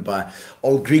 they're owned by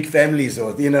old Greek families,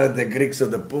 or the Greeks or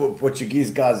the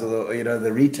Portuguese guys, or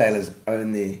the retailers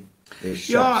own their shops.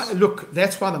 Yeah, look,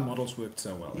 that's why the models worked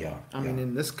so well. I mean,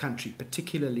 in this country,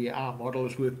 particularly, our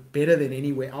models work better than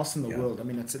anywhere else in the world. I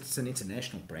mean, it's an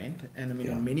international brand, and I mean,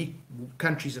 in many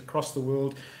countries across the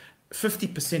world,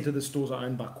 50% of the stores are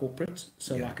owned by corporates,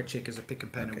 so like a Checkers, a Pick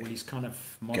and Pay, and a Woolies kind of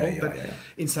model.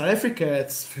 In South Africa,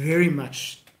 it's very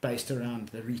much based around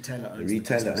the retailer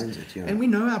owns it, and we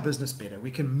know our business better. We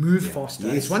can move faster.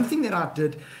 It's one thing that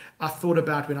I thought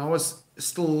about when I was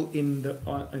still in the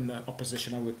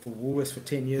opposition. I worked for Woolworths for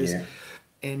 10 years.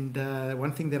 And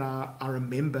one thing that I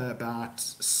remember about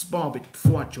SPAR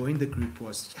before I joined the group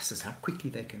was just how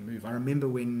quickly they can move. I remember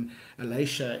when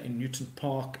Alacia in Newton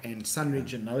Park and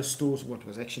Sunridge and those stores, what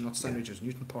was actually not Sunridge, it was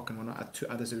Newton Park and two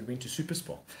others that went to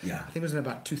SuperSpar. I think it was in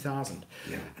about 2000.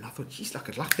 And I thought, geez,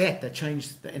 like that. They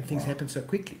changed and things happen so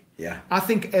quickly. I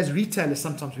think as retailers,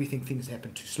 sometimes we think things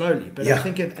happen too slowly. But I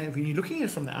think when you're looking at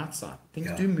it from the outside, things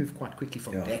do move quite quickly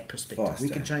from that perspective. Fast, we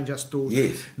can change our stores.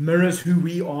 Mirrors who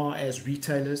we are as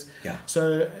retailers.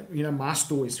 So my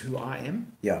store is who I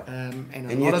am.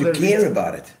 And you have to care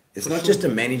about it. It's not just a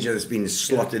manager that's been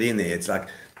slotted in there. It's like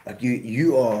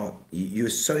you're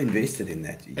so invested in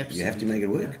that. You have to make it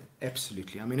work.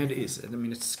 Absolutely. I mean, it is. I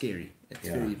mean, it's scary. It's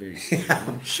very, very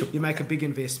scary. You make a big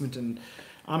investment, and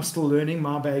I'm still learning.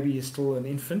 My baby is still an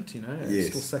infant,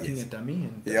 still sucking a dummy.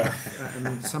 And I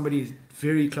mean, somebody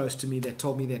very close to me that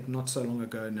told me that not so long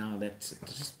ago now, that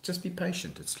just be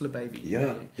patient. It's still a baby.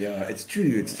 It's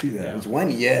true. It's true. That it's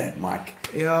 1 year, Mike.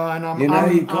 And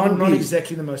I'm not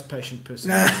exactly the most patient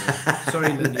person.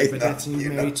 Sorry, Lindy, but that's you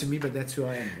married to me, but that's who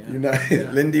I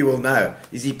am. Lindy will know.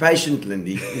 Is he patient,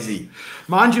 Lindy? Is he?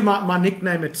 Mind you, my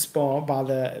nickname at SPAR by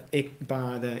the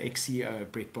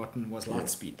ex-CEO Brett Botten was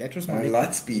Lightspeed. That was my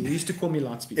Lightspeed. He used to call me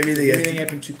Lightspeed. Everything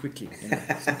happened too quickly.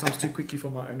 Sometimes too quickly for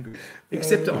my own good.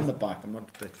 Except on the bike. I'm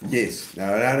not that. Yes.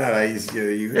 No.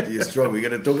 You're strong. We're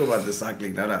going to talk about the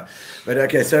cycling. No. But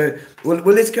okay, so well,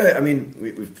 let's go. I mean,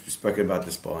 we've spoken about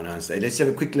the SPAR now. So let's have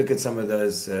a quick look at some of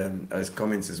those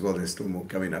comments as well. There's still more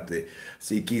coming up there.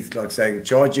 See Keith Clark saying,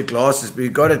 "Charge your glasses." We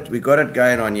got it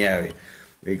going on here.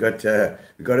 We got a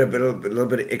little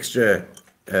bit of extra.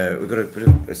 We've got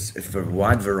a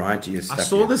wide variety of stuff.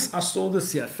 I saw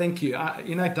this here. Thank you.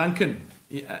 Duncan.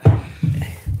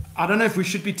 I don't know if we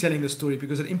should be telling the story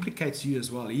because it implicates you as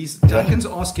well. Duncan's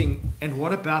asking, and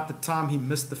what about the time he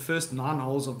missed the first 9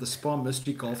 holes of the SPAR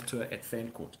Mystery Golf Tour at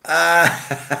Fancourt?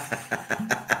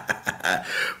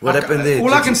 What happened there?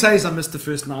 All I can say is I missed the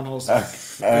first 9 holes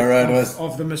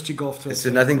of the Mystery Golf Tour. It's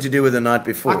nothing to do with the night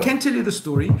before. I can tell you the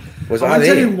story. I won't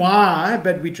tell you why,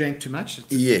 but we drank too much.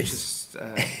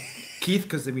 Keith,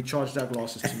 because then we charged our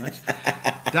glasses too much.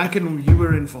 Duncan, you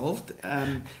were involved.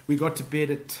 We got to bed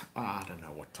at, I don't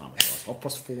know what time it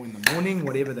was, 4:30 in the morning,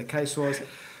 whatever the case was.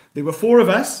 There were 4 of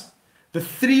us. The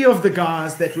 3 of the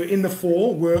guys that were in the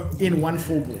 4 were in 1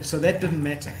 4-ball, so that didn't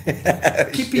matter.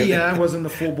 Kippy was in the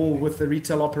 4-ball with the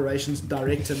retail operations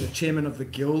director and the chairman of the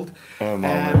guild.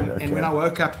 And when I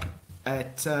woke up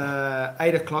at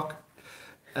 8 o'clock,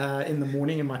 in the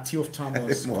morning, and my tee-off time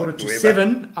was Martin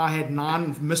 6:45. I had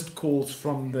 9 missed calls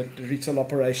from the retail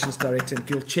operations director and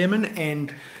guild chairman,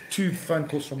 and 2 phone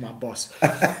calls from my boss. So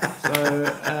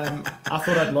I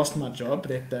thought I'd lost my job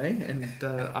that day, and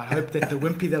I hoped that the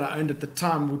wimpy that I owned at the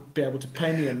time would be able to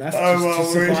pay me enough to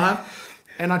survive.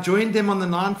 And I joined them on the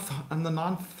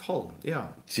ninth hole. Yeah.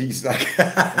 Jeez, like,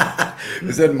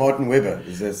 is that Martin Weber?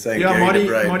 Is that saying yeah,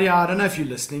 Gary Marty, I don't know if you're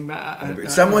listening, but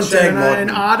someone tagged Martin.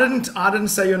 And I didn't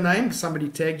say your name. Somebody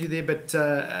tagged you there, but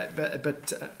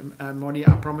Marty,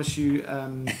 I promise you,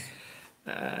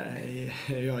 yeah,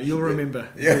 you'll remember.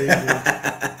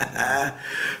 Yeah.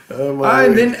 Oh my.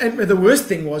 And then the worst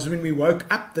thing was when we woke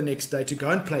up the next day to go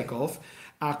and play golf.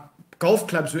 Our golf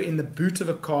clubs were in the boot of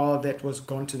a car that was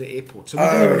gone to the airport. So we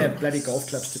didn't even have bloody golf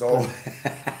clubs to play.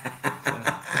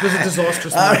 It was a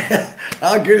disastrous night.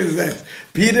 How good is that?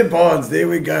 Peter Barnes, there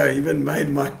we go. Even made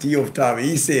my tee-off time.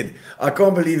 He said, I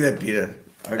can't believe that, Peter.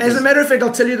 As a matter of fact,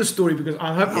 I'll tell you the story because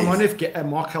I wonder if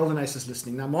Mark Heldenace is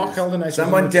listening. Now, Mark Heldenace...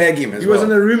 Someone tag him as well. He was in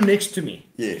the room next to me.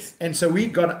 Yes. And so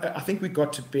I think we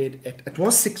got to bed it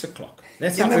was 6 o'clock.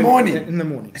 That's in the morning. In the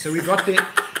morning. So we got there.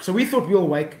 So we thought we'll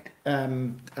wake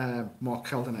Mark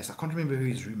Heldenace. I can't remember who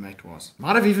his roommate was.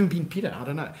 Might have even been Peter. I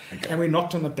don't know. Okay. And we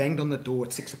banged on the door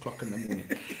at 6 o'clock in the morning.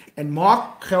 And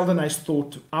Mark Heldenace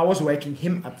thought I was waking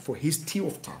him up for his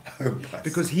tee-off time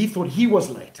because he thought he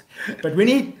was late. But when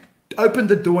he opened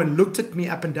the door and looked at me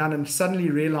up and down and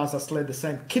suddenly realized I still had the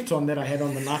same kit on that I had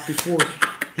on the night before,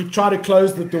 he tried to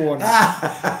close the door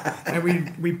and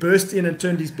we burst in and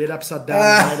turned his bed upside down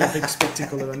and made a big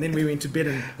spectacle of it. And then we went to bed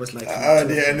and was late. Oh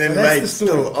dear, and then mate,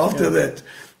 still after that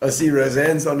I see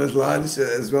Roseanne's on his line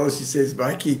as well. She says,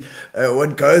 Mikey,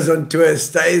 what goes on tour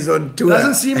stays on tour.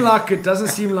 Doesn't seem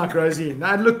like Rosie.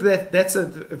 Now look, that's a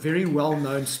very well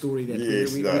known story that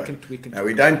we can. No,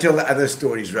 we don't tell the other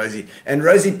stories, Rosie. And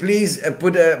Rosie, please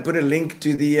put a link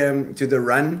to the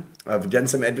run. I've done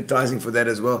some advertising for that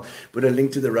as well. Put a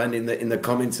link to the run in the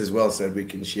comments as well, so we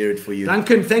can share it for you.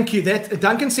 Duncan, thank you.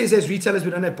 Duncan says, as retailers,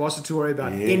 we don't have bosses to worry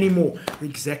about anymore.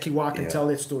 Exactly why I can tell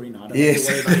that story now. I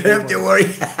don't have to worry.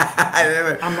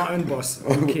 I'm my own boss.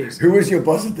 Who cares? Who was your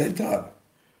boss at that time?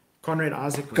 Conrad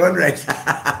Isaac. Conrad.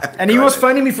 And he was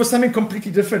phoning me for something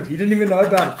completely different. He didn't even know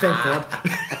about it. Thank God.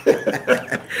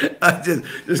 I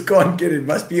just can't get it.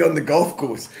 Must be on the golf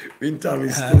course. Meantime,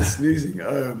 he's still snoozing.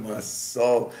 Oh, my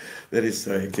soul. That is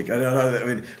so hectic. I don't know. I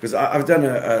mean, because I've done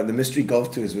the mystery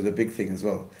golf tours with a big thing as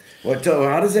well.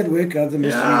 How does that work? The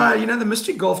mystery? Yeah, the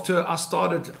mystery golf tour, I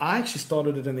actually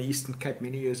started it in the Eastern Cape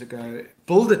many years ago.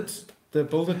 The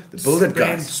Build It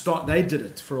guys. They did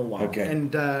it for a while. Okay.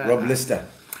 And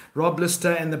Rob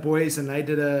Lister and the boys, and they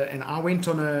did and I went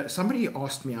on somebody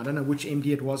asked me, I don't know which MD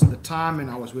it was at the time, and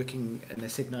I was working, and they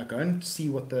said, no, go and see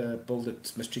what the Build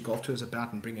It Mystery Golf Tour is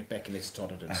about and bring it back, and let's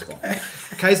start it at SPAR.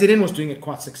 KZN was doing it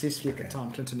quite successfully at the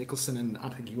time, Clinton Nicholson, and I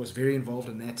think he was very involved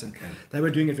in that, and they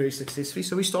were doing it very successfully,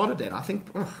 so we started that, I think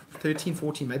 13,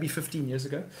 14, maybe 15 years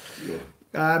ago. Yeah.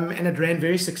 And it ran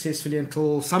very successfully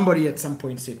until somebody at some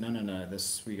point said, no,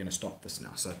 we're going to stop this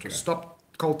now. So it was stopped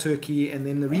cold turkey, and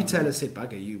then the retailer said,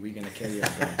 bugger you, we're going to carry on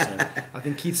going. So I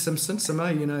think Keith Simpson,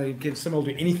 Simo will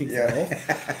do anything for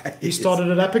golf. He started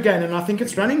it up again, and I think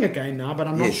it's running again now, but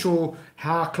I'm not sure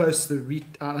how close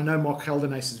I know Mark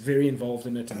Heldenace is very involved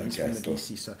in it, and he's from the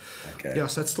DC, so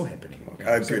so it's still happening.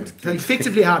 Good. So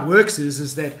effectively how it works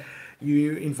is that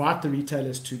you invite the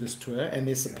retailers to this tour, and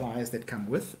there's suppliers that come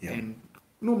with, and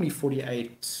normally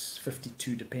 48,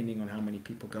 52, depending on how many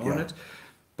people go on it.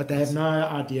 But they have no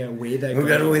idea where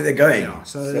they're going. Yeah.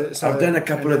 So I've done a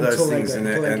couple of those things, and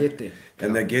they get there.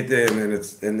 And they get there,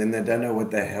 and then they don't know what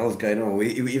the hell's going on,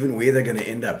 even where they're going to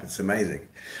end up. It's amazing.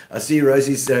 I see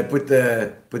Rosie's put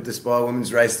the SPAR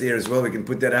Women's Race there as well. We can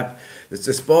put that up. It's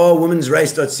the SPAR Women's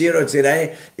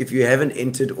Race.co.za. If you haven't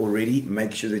entered already,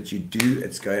 make sure that you do.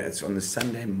 It's on the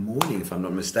Sunday morning, if I'm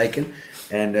not mistaken,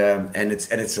 and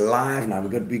it's live now.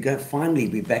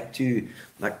 We're back to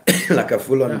like a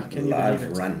full-on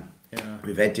live run. Yeah.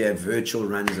 We've had to have virtual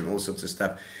runs and all sorts of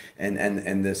stuff.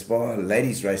 And the SPAR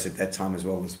ladies race at that time as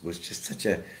well was just such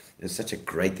a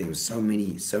great thing. There was so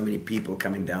many people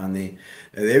coming down there.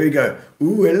 There we go.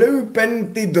 Ooh, hello,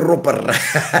 panty dropper.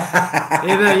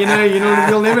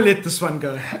 You'll never let this one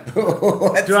go.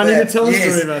 Do I need to tell a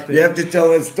story about that? You have to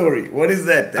tell a story. What is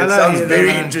that? That sounds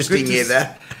very interesting,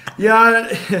 Heather.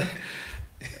 Yeah.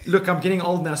 Look, I'm getting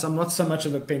old now, so I'm not so much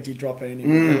of a panty dropper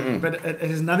anymore. But it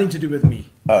has nothing to do with me.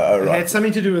 Right. It had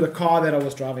something to do with the car that I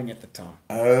was driving at the time.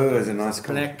 Oh, it was a nice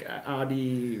car. Black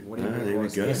Audi, whatever it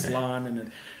was, S-Line,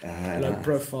 and a low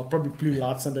profile, probably blue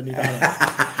lights underneath.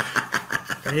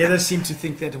 Heather seemed to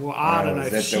think that, well, I don't know.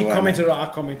 If she commented or I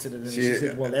commented it, and she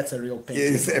said, well, that's a real panty.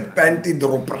 Yes, a panty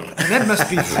dropper. And that must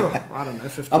be, I don't know,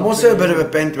 15. I'm also a bit of a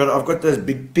panty, but I've got those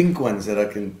big pink ones that I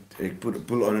can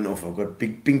pull on and off. I've got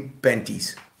big pink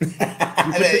panties. You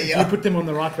put them on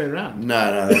the right way around.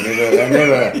 No,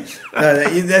 never.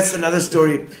 No, that's another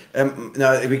story.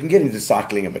 No, we can get into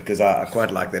cycling a bit because I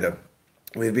quite like that.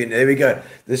 There we go.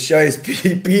 This show is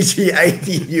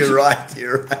PG-18. You're right.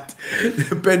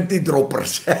 The panty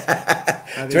droppers.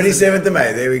 27th of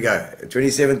May. There we go.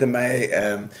 27th of May,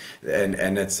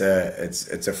 and it's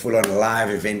a full-on live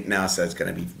event now, so it's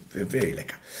going to be very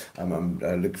lekker. I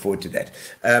look forward to that.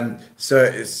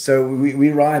 So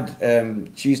we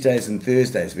ride Tuesdays and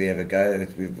Thursdays. We have a go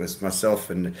with myself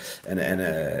and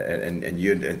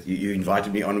you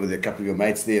invited me on with a couple of your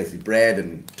mates there, Brad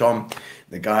and Tom,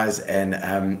 the guys, and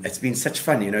it's been such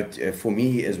fun, you know, for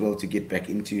me as well to get back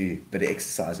into a bit of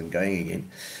exercise and going again.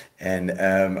 And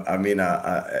I mean,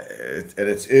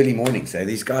 it's early morning, so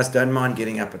these guys don't mind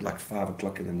getting up at like 5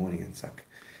 o'clock in the morning.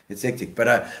 It's hectic.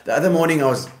 But the other morning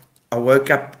I woke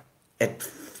up at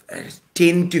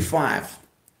 10 to 5,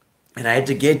 and I had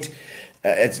to get.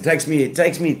 It takes me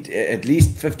at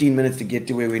least 15 minutes to get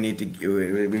to where we need to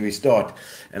where we start,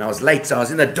 and I was late, so I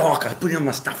was in the dark. I was putting on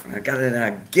my stuff, and I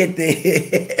get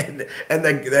there, and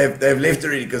they've left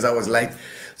already because I was late,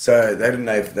 so they didn't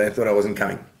know if they thought I wasn't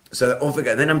coming. So off I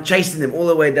go. Then I'm chasing them all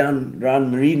the way down around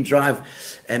Marine Drive,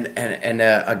 and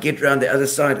I get around the other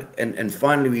side, and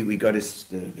finally we go to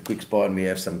the Kwikspar, and we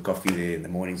have some coffee there in the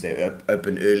mornings. They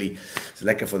open early. It's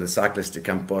lekker for the cyclists to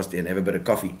come past there and have a bit of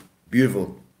coffee.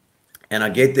 Beautiful. And I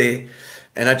get there,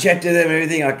 and I chat to them and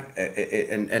everything.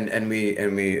 And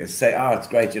we say, oh, it's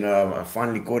great. You know, I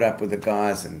finally caught up with the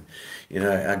guys, and you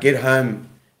know, I get home.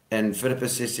 And Philippa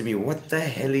says to me, what the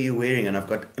hell are you wearing? And I've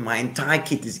got, my entire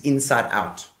kit is inside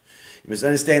out. You must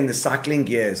understand the cycling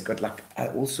gear has got like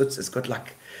all sorts, it's got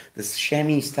like this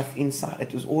chamois stuff inside.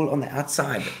 It was all on the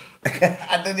outside.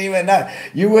 I didn't even know.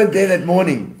 You weren't there that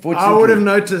morning, fortunately. I would have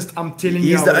noticed, I'm telling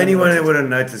you. He's the only one who would have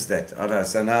noticed that. I know,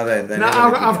 so now they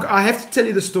I have to tell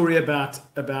you the story about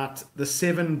the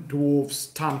Seven Dwarfs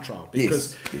time trial.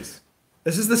 Because yes.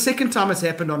 This is the second time it's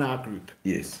happened on our group.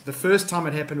 Yes. The first time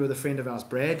it happened with a friend of ours,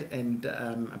 Brad. And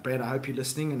Brad, I hope you're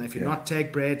listening. And if you're not,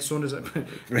 tag Brad Saunders.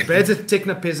 Brad's a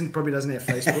techno peasant, probably doesn't have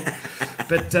Facebook,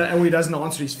 but he doesn't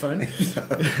answer his phone.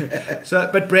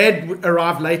 But Brad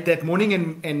arrived late that morning,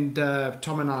 and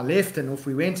Tom and I left, and off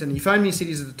we went. And he phoned me and said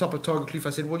he's at the top of Target Cliff. I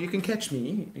said, well, you can catch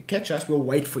us. We'll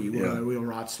wait for you. We'll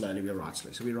ride slowly.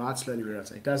 So we ride slowly.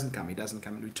 He doesn't come.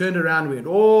 And we turned around. We went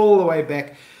all the way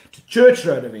back to Church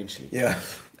Road eventually. Yeah.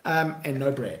 And no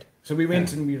Brad. So we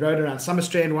went and we rode around Summer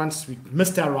Strand once. We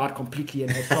missed our ride completely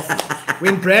and had coffee.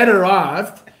 When Brad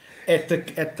arrived at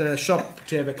the shop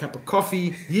to have a cup of coffee,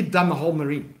 he'd done the whole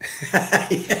Marine.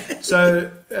 So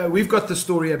we've got the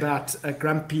story about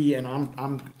Grumpy, and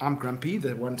I'm Grumpy,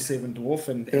 the 1-7 dwarf,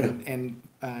 and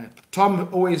Tom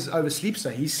always oversleeps,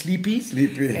 so he's sleepy.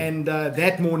 And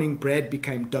that morning, Brad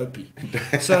became dopey.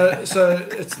 So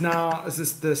it's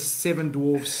the Seven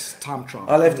Dwarfs time trial.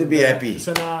 I'll have to be happy.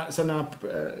 So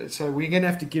we're gonna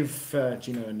have to give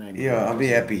Gino a name. Yeah, I'll be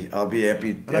happy.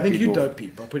 But I think you're dopey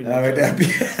by putting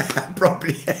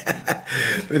probably.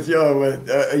 But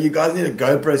you guys need a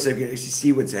GoPro so you can actually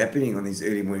see what's happening on these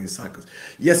early morning cycles.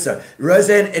 Yes, sir.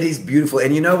 Roseanne, it is beautiful.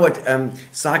 And you know what?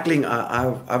 Cycling,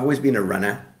 I've always been a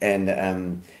runner. And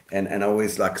I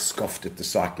always like scoffed at the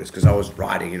cyclists because I was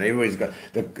riding, and everybody's got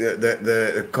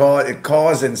the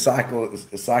cars and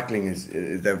cycling is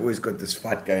they've always got this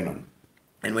fight going on.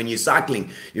 And when you're cycling,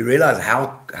 you realize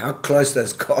how close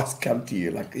those cars come to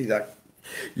you.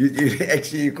 You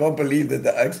actually you can't believe that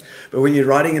the oaks. But when you're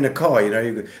riding in a car, you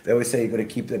know, they always say you've got to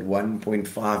keep that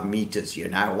 1.5 meters.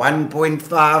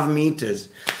 1.5 meters.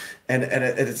 And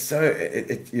it's so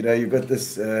you know, you've got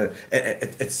this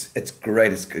it's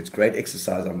great. It's great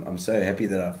exercise. I'm so happy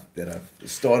that I've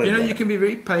started. You know, you can be a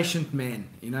very patient man.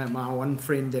 You know, my one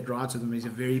friend that rides with him, he's a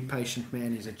very patient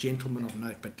man. He's a gentleman of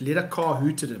note. But let a car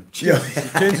hoot at him, Jesus,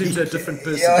 he turns into a different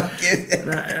person.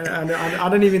 I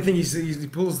don't even think he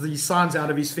pulls these signs out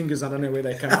of his fingers. I don't know where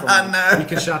they come from. I know. He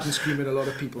can shout and scream at a lot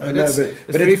of people. But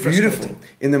it's beautiful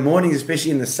in the morning,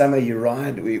 especially in the summer. You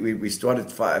ride. We start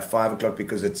at 5 o'clock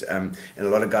because it's and a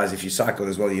lot of guys, if you cycle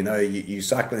as well, you know, you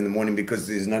cycle in the morning because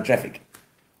there's no traffic,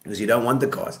 because you don't want the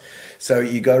cars. So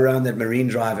you go around that Marine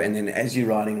Drive, and then as you're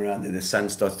riding around there, the sun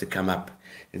starts to come up.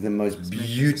 It's the most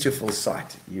beautiful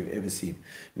sight you've ever seen.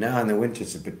 Now in the winter,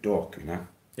 it's a bit dark, you know.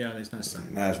 Yeah, there's no sun.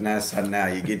 No, there's no sun now.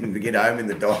 You get home in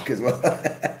the dark as well.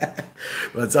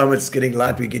 By the time it's getting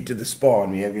light, we get to the SPAR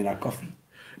and we're having our coffee.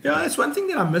 Yeah, that's one thing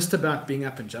that I missed about being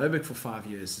up in Joburg for 5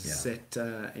 years is Yeah.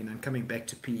 that, coming back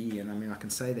to PE, and I mean, I can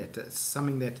say that it's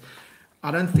something that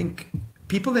I don't think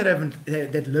people that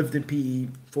that lived in PE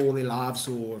for all their lives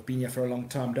or been here for a long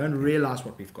time don't realize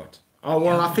what we've got. Oh,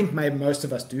 well, I think maybe most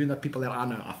of us do, and the people that I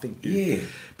know, I think do. Yeah.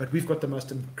 But we've got the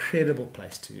most incredible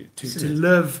place to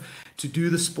live, to do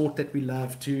the sport that we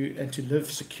love, and to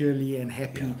live securely and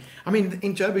happy. Yeah. I mean,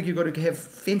 in Joburg, you've got to have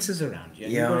fences around you.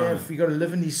 Yeah. You've got to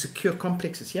live in these secure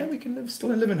complexes. Yeah, we can still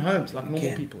live in homes like normal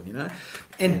can. people,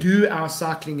 and do our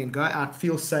cycling and go out,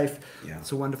 feel safe. Yeah.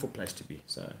 It's a wonderful place to be.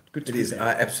 So good to It be is. back.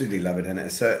 I absolutely love it.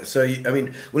 And so I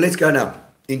mean, well, let's go now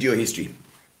into your history.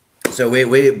 So where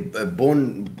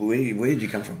did you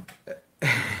come from?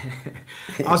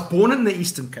 I was born in the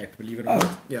Eastern Cape, believe it or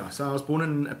not. Yeah, so I was born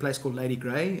in a place called Lady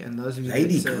Grey, and those of you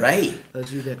Lady Grey? those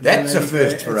of you that That's know a Lady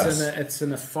first Grey, for us. It's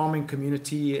in a farming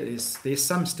community. There's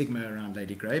some stigma around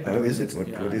Lady Grey. But Oh, is it? What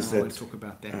is I that? won't talk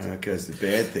about that. Okay, it's the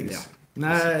bad things. Yeah.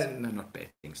 No, not bad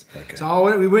things. Okay.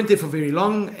 So we weren't there for very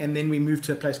long, and then we moved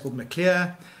to a place called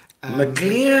Maclear.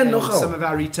 Maclear, and nogal. some of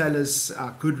our retailers,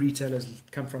 our good retailers,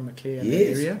 come from Maclear in the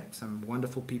Yes. area. Some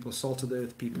wonderful people, salt of the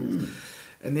earth people.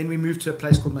 And then we moved to a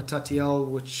place called Matatiel,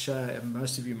 which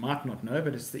most of you might not know,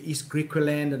 but it's the East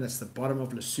Griqualand, and it's the bottom of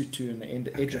Lesotho and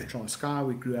the edge of Transkei.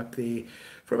 We grew up there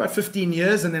for about 15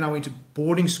 years, and then I went to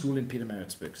boarding school in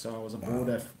Pietermaritzburg. So I was a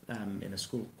boarder in a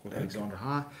school called Alexander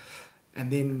High. And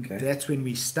then that's when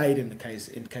we stayed in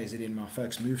KZN. My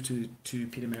folks moved to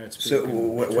Pietermaritzburg. So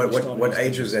and what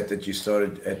age was that you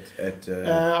started at?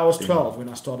 I was 12 when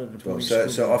I started at boarding school.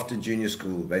 So after junior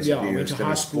school, basically, Yeah, I you went to studied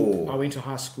high school. sport. I went to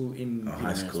high school in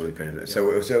High school in Pietermaritzburg.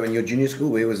 Penrith. So in your junior school,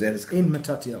 where was that? In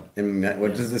Matatiel.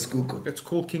 What is the school called? It's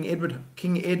called King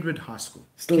Edward High School.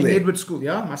 Still King there? Edward School.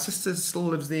 Yeah, my sister still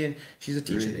lives there. She's a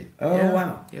teacher Really? there. Oh, Yeah,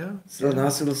 wow. Yeah. Still a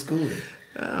nice little school there.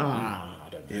 I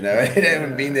don't know. You know, I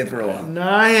haven't been there for a while. No,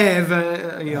 I have.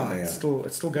 Yeah, Oh, yeah. it's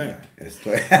still going. It's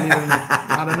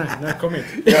I don't know. No comment.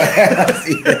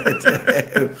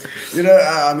 you know,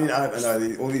 I mean, I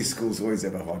know all these schools always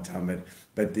have a hard time,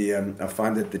 but I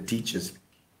find that the teachers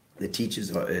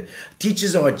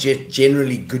are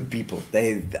generally good people.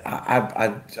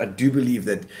 I do believe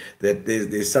that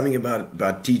there's something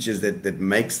about teachers that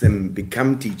makes them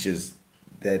become teachers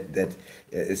that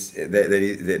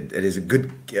is a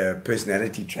good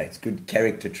personality traits, good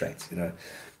character traits. I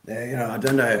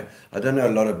don't know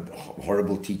a lot of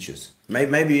horrible teachers.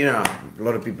 Maybe a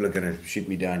lot of people are going to shoot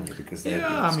me down here because they're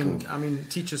I mean,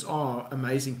 teachers are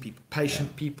amazing people,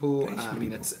 patient people.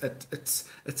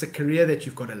 It's a career that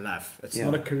you've got to love. It's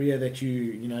not a career that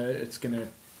it's going to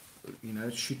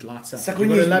shoot lights out. Like You've when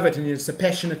got to you- love it, and it's a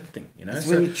passionate thing. It's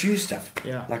when you choose stuff.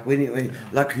 Yeah. Like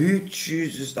like who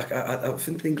chooses? Like I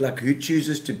often think like who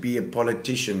chooses to be a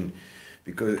politician,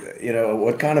 because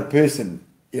what kind of person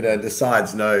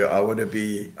decides I want to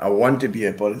be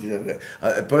a politician.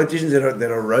 Politicians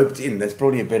that are roped in. That's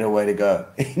probably a better way to go.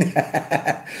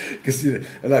 Because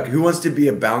like who wants to be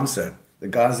a bouncer? The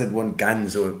guys that want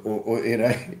guns or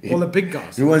the big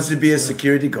guys. Who wants to be a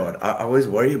security guard? I always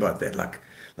worry about that. Like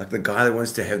the guy that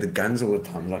wants to have the guns all the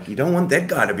time. Like you don't want that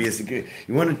guy to be a security.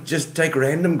 You want to just take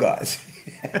random guys.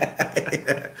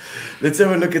 Let's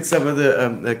have a look at some of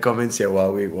the comments here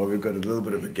while we've got a little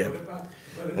bit of a gap.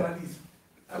 What about his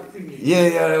upbringing?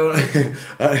 Yeah.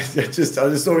 I just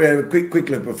thought we had a quick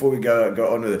look before we go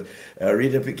on with it.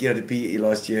 Rita picked out the PE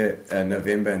last year,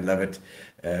 November, and love it.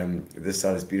 This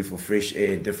side is beautiful, fresh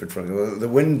air, different from the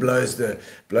wind blows the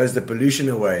pollution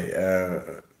away.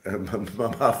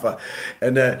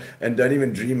 And don't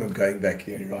even dream of going back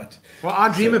here, right? Well,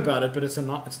 I dream about it, but it's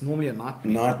normally a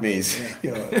nightmare. Nightmares.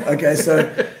 Yeah. Okay, so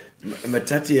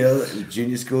Matatiel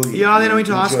Junior School. Yeah, then I went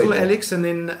to high school, that. Alex, and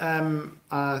then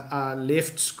I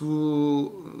left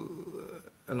school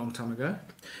a long time ago,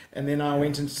 and then I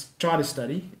went and tried to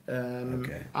study.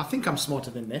 Okay. I think I'm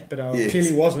smarter than that, but I Yes.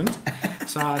 clearly wasn't.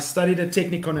 So I studied at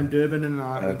Technikon in Durban, and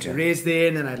I went to Okay. Res there,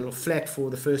 and then I had a little flat for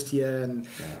the first year, and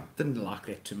Yeah. didn't like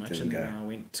that too much. Didn't and go.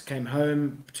 then I came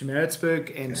home to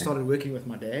Maritzburg and started working with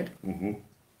my dad. Mm-hmm.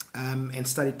 And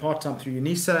studied part-time through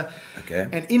UNISA. Okay.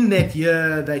 And in that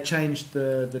year, they changed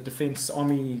the Defence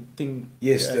Army thing.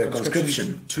 Yes, the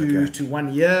conscription. to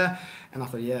 1 year. And I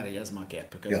thought, here's my gap.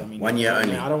 Because, Yeah, 1 year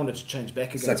only. I don't want it to change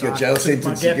back again. like your I jail took sentence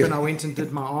my you gap get. and I went and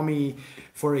did my army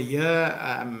for a year.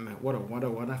 What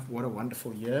a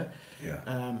wonderful year.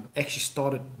 Yeah.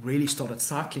 Actually really started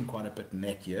cycling quite a bit in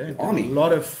that year. Did Army? A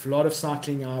lot of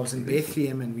cycling. I was in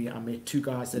Bethlehem, and I met two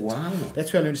guys that. Wow.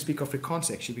 That's where I learned to speak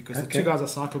Afrikaans, actually, because the Okay. two guys I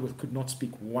cycled with could not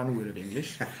speak one word of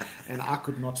English, and I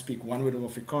could not speak one word of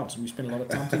Afrikaans. And we spent a lot of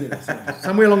time together. So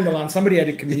somewhere along the line, somebody had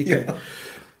to communicate.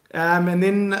 And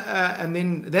then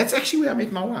that's actually where I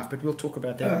met my wife, but we'll talk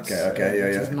about that. Okay,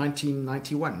 It was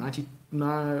 1991.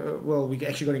 No, well, we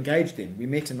actually got engaged then. We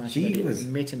met in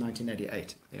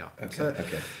 1988. Yeah.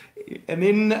 Okay. And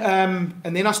then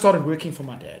I started working for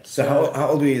my dad. So how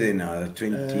old were you then now?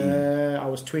 20? I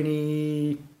was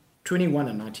 21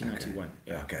 in 1991.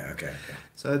 Okay.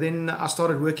 So then I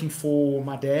started working for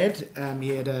my dad.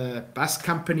 He had a bus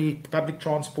company, public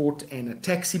transport, and a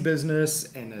taxi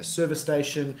business and a service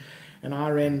station. And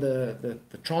I ran the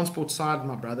transport side.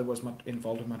 My brother was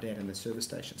involved with my dad in the service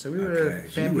station. So we were a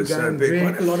family going.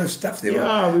 Quite a lot of stuff there.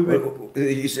 Yeah, we were.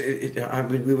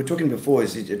 We were talking before.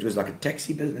 It was like a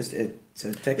taxi business. It's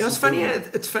a taxi. Yeah, it's funny.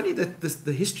 It's funny that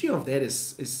the history of that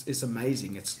is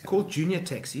amazing. It's called junior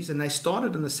taxis, and they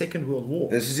started in the Second World War.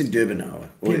 This is in Durban now.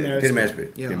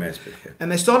 Pietermaritzburg. Yeah.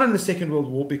 And they started in the Second World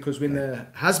War because when the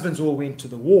husbands all went to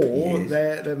the war,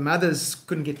 the mothers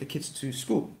couldn't get the kids to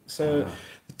school. So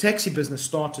the taxi business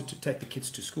started to take the kids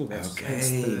to school. That's hence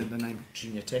the name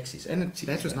junior taxis. And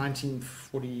that was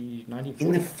 1940.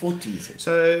 In the 40s.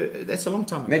 So that's a long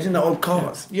time ago. Imagine the old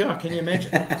cars. Yeah, can you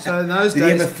imagine? So in those Did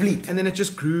days, you have a fleet? And then it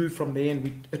just grew from there.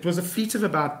 And it was a fleet of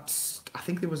about, I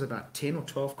think there was about 10 or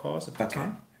 12 cars at the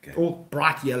time. Okay. All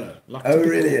bright yellow. Like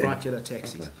really? Bright yellow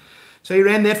taxis. Okay. So he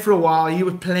ran that for a while. He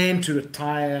would plan to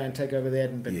retire and take over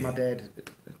that. But my dad,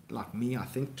 like me, I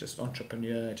think, just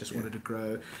entrepreneur, just wanted to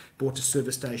grow, bought a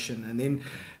service station. And then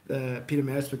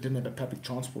Pietermaritzburg didn't have a public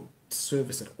transport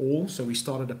service at all. So we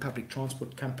started a public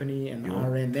transport company, and I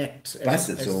ran that.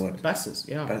 Buses,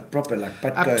 yeah. But proper, like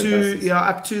up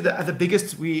to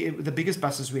the biggest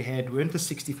buses we had weren't the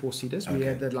 64-seaters. We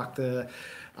had the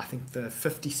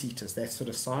 50-seaters, that sort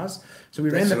of size. So we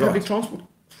ran the public transport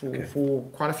for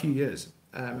quite a few years.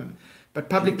 But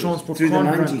public transport through the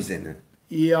 90s then.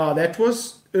 Yeah, that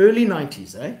was early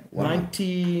 90s, eh? Wow.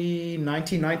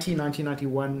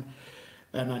 1991,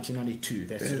 1992.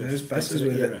 Those buses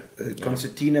were the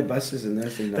concertina buses and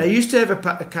those things. They used to have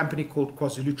a company called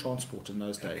KwaZulu Transport in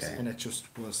those days, and it just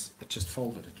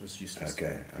folded. It was useless.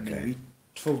 And then we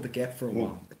filled the gap for a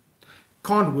while.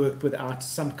 Can't work without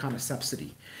some kind of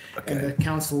subsidy. And the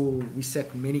council, we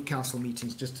sat in many council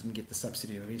meetings, just didn't get the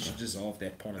subsidy. We should dissolve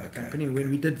that part of the company. When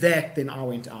we did that, then I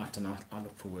went out and I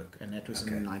looked for work, and that was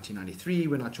in 1993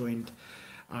 when I joined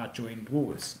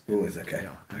Woolworths.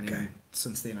 And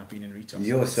since then I've been in retail.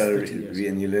 You're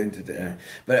and you learned it.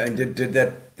 But did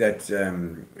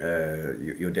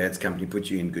your dad's company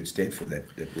put you in good stead for that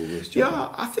Woolworths job? Yeah,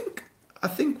 I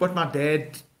think what my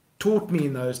dad taught me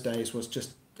in those days was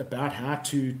just about how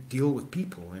to deal with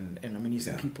people, and I mean, he's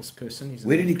a people's person.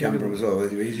 Where did he come from as well?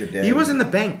 Where's your dad? He was in the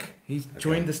bank. He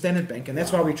joined the Standard Bank, and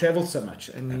that's why we travelled so much.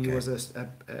 And he was a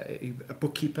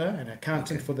bookkeeper, an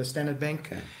accountant for the Standard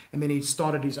Bank, and then he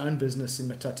started his own business in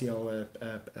Matatiel,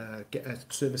 a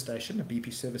service station, a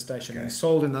BP service station, and he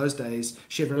sold in those days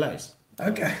Chevrolets.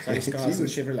 So his cars and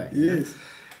Chevrolet. Yes.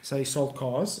 So he sold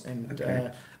cars, and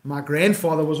my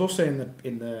grandfather was also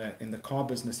in the car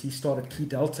business. He started Key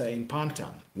Delta in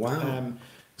Pinetown. Wow.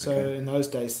 In those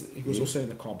days, he was also in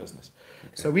the car business.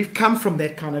 So we've come from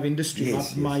that kind of industry.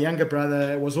 My younger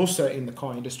brother was also in the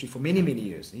car industry for many, many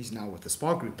years. He's now with the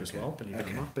SPAR Group as well, believe it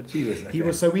or not. But he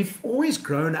was. So we've always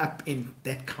grown up in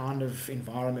that kind of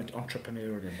environment,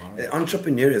 entrepreneurial environment.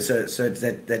 Entrepreneurial. So it's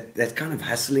that kind of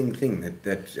hustling thing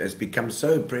that has become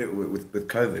so with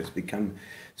COVID. It's become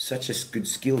such a good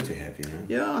skill to have, you know.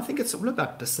 Yeah, I think it's all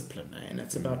about discipline, and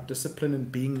it's about discipline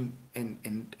and being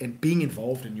being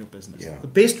involved in your business. The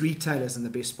best retailers and the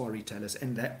best SPAR retailers,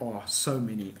 and there are so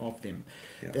many of them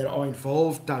that are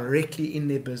involved directly in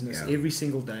their business every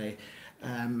single day.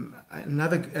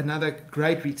 Another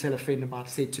great retailer friend of mine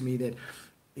said to me that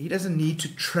he doesn't need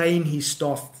to train his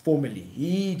staff formally.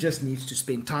 He just needs to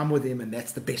spend time with them, and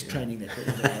that's the best training that they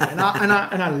ever have.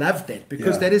 And I love that,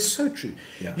 because that is so true.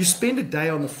 You spend a day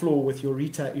on the floor with your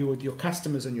with your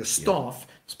customers and your staff,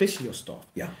 especially your staff.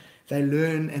 They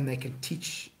learn and they can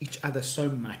teach each other so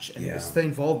much, and it's the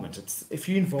involvement. If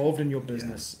you're involved in your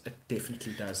business, it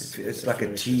definitely does. It's like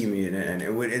a team, you know,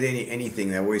 and with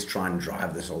anything, they always try and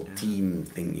drive this whole team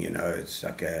thing, you know. It's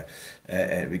like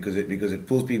because it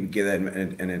pulls people together,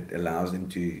 and it allows them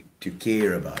to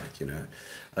care about it, you know.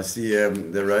 I see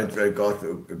the road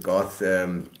Garth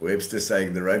Webster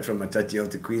saying the road from Matatiel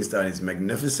to Queenstown is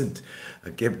magnificent.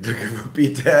 I kept looking for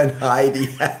Peter and Heidi.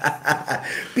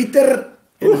 Peter.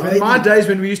 In my days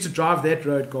when we used to drive that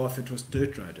road, Garth, it was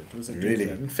dirt road. It was a dirt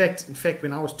road. In fact,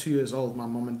 when I was 2 years old, my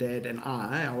mom and dad and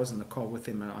I was in the car with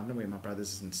them. I don't know where my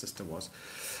brothers and sister was,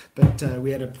 but we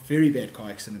had a very bad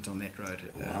car accident on that road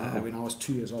when I was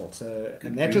 2 years old.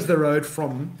 And that was the road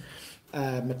from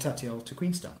Matatiel to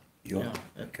Queenstown. Yeah.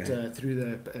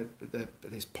 Through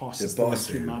there's passes The pass,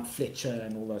 through yeah. Mount Fletcher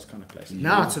and all those kind of places. Yeah.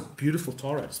 Now it's a beautiful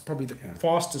tar road. It's probably the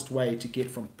fastest way to get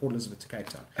from Port Elizabeth to Cape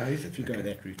Town. Oh, is it? If you go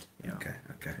that route. Yeah. Okay.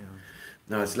 Yeah.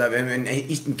 No, it's lovely. I mean,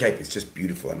 Eastern Cape is just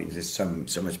beautiful. I mean, there's so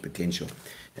much potential,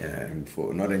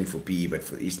 for not only for PE but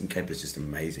for Eastern Cape. It's just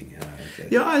amazing.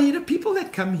 Yeah, people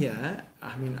that come here.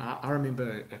 I mean, I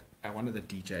remember one of the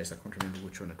DJs. I can't remember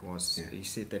which one it was. Yeah. He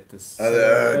said that this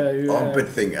armpit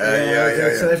thing.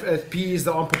 Yeah. So PE is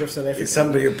the armpit of South Africa.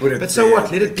 Somebody put it. But so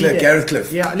what? Let it be. Gareth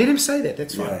Cliff. Yeah, let him say that.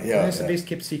 That's fine. Yeah, That's the best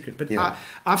kept secret. But Yeah.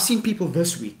 I've seen people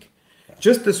this week.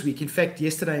 Just this week, in fact,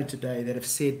 yesterday and today, that have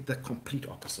said the complete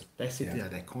opposite. They said,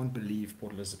 they can't believe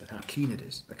Port Elizabeth, how clean it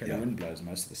is. Okay, the wind blows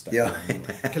most of the stuff. Yeah.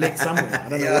 Collect somewhere, I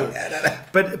don't know where.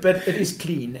 But it is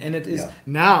clean, and it is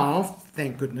now,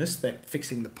 thank goodness, they're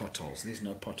fixing the potholes. There's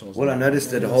no potholes. Well, I noticed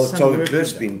that the whole Tolga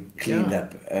Cliff's been cleaned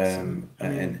up, and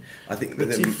I think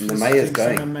the mayor's some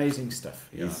going. amazing stuff.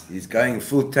 Yeah. He's going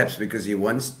full taps because he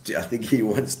wants to. I think he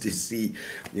wants to see,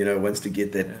 wants to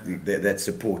get that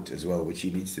support as well, which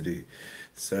he needs to do.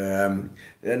 So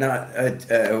now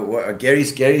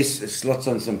Gary's slots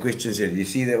on some questions here. You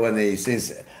see that one there? He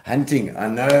says hunting. I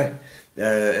know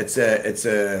it's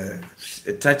a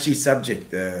touchy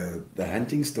subject, the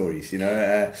hunting stories, and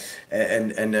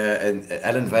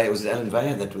Alan Vey, was it Alan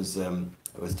Vey that was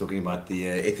talking about the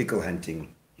ethical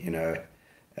hunting,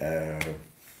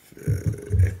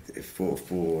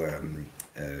 for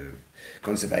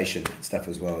conservation and stuff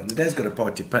as well, and it has got a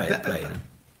part to play.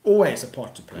 Always a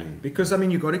part to play, because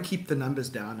you've got to keep the numbers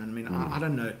down. I mean, I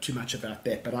don't know too much about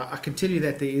that, but I can tell you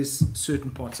that there is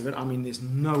certain parts of it. I mean, there's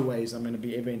no ways I'm going to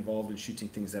be ever involved in shooting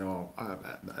things that are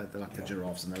like the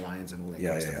giraffes and the lions and all that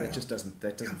kind of stuff. That just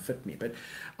doesn't fit me. But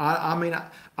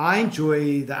I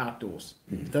enjoy the outdoors.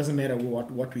 It doesn't matter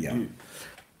what we do.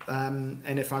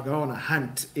 And if I go on a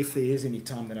hunt, if there is any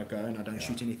time that I go and I don't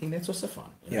shoot anything, that's also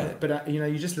fine. But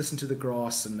you just listen to the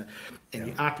grass and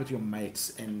you're out with your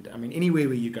mates, and I mean anywhere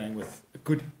where you're going with a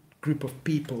good group of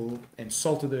people and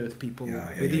salt of the earth people,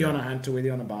 whether you're on a hunt or whether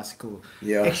you're on a bicycle,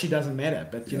 actually doesn't matter.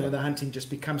 But the hunting just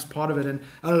becomes part of it, and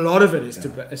a lot of it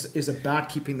is about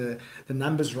keeping the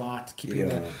numbers right, keeping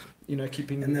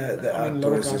keeping. And the outdoors, a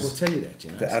lot of guys will tell you that.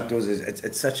 The outdoors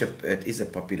is a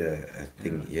popular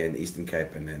thing here in Eastern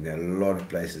Cape, and there are a lot of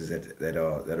places that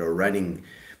are running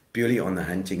purely on the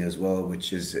hunting as well,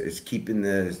 which is keeping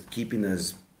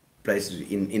those places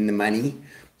in the money,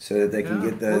 so that they can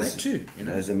get those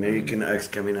those American oaks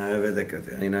coming over.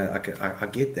 I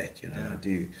get that. I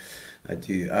do.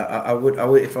 I would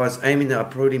if I was aiming, I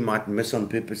probably might miss on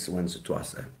purpose once or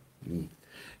twice.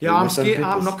 Yeah, I'm scared.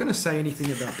 I'm not going to say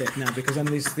anything about that now, because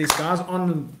there's guys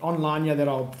online here that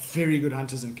are very good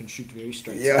hunters and can shoot very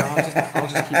straight. Yeah. So I'll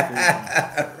just keep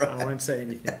going. I won't say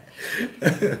anything.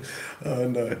 Oh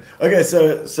no. Okay,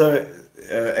 so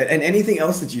and anything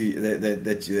else that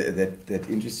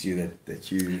interests you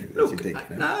that you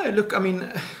think? No, look, I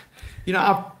mean,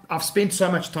 I've spent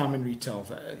so much time in retail,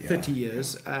 30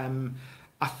 years.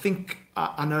 I think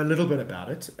I know a little bit about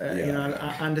it.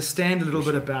 I understand a little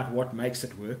bit about what makes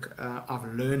it work. I've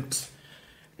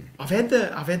had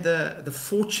the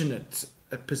fortunate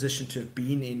position to have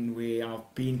been in, where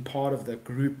I've been part of the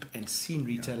group and seen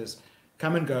retailers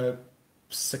come and go,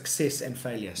 success and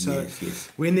failure. So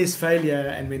when there's failure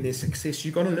and when there's success,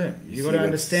 you've got to learn. You've got to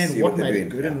understand what made it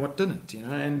good and what didn't.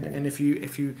 And if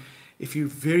you're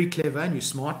very clever and you're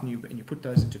smart and you put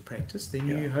those into practice, then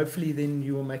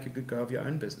you will make a good go of your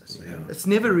own business. It's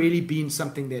never really been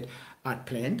something that I'd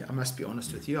planned. I must be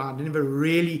honest with you.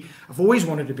 I've always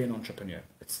wanted to be an entrepreneur.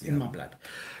 It's in my blood.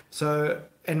 So,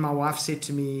 and my wife said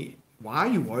to me, "Why are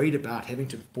you worried about having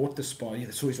to have bought the SPAR?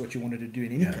 That's always what you wanted to do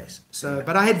in any case." So,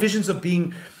 but I had visions of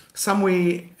being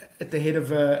somewhere at the head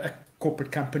of a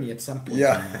corporate company at some point in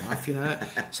my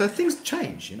life, So things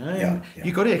change, and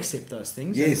you got to accept those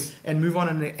things, and move on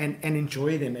and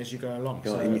enjoy them as you go along.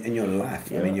 In your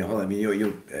life, I mean,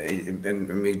 and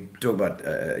when we talk about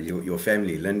your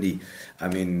family, Lindy, I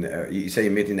mean, you say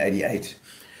you met in '88.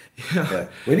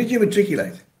 When did you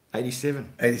matriculate?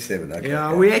 87. 87. Okay.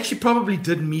 Yeah, we actually probably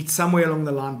did meet somewhere along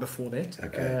the line before that.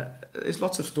 Okay. There's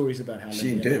lots of stories about how.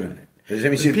 She in Durban.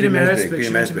 Peter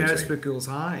Maritzburg Girls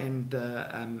High, and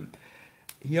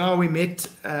we met.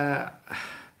 I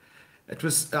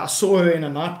saw her in a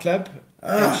nightclub,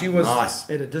 and she was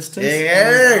at a distance.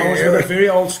 I was with a very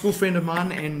old school friend of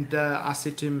mine, and I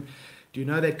said to him, "Do you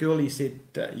know that girl?" He said,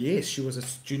 "Yes, she was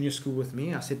at junior school with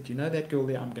me." I said, "Do you know that girl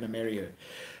there? I'm going to marry her."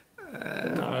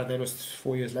 No, that was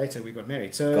 4 years later we got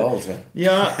married. So Goals, huh?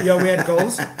 yeah, we had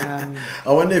goals. I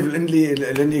wonder if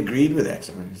Lindy agreed with that.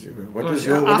 What was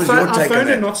your I take phoned on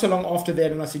her that? not so long after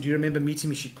that, and I said, "Do you remember meeting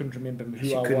me?" She couldn't remember who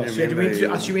She I couldn't was.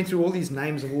 remember She went through all these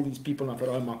names of all these people, and I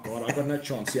thought, "Oh my god, I got no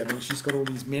chance here." I mean, she's got all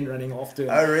these men running after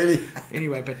her. Oh, really?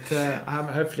 Anyway, but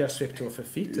hopefully I swept her off her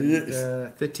feet. And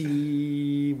Yes.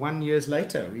 31 years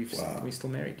later, Wow. we're still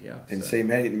married. Yeah. And so you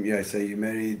married, so you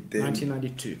married then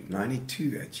 1992.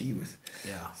 92. Gee whiz.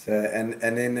 Yeah. So and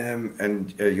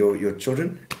then your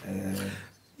children.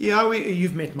 Yeah,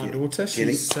 you've met my daughter.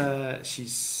 Kelly.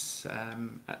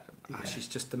 She's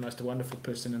just the most wonderful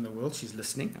person in the world. She's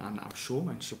listening, I'm sure,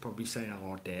 and she'll probably say,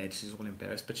 "Oh, Dad," she's all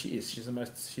embarrassed, but she is. She's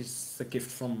a gift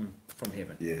from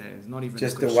heaven. Yeah. It's not even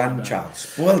Just a the question one about it. child,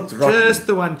 spoiled rotten. Just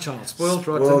the one child, spoiled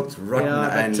rotten,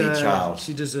 Only child.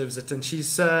 She deserves it, and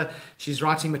she's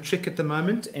writing matric at the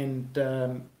moment, and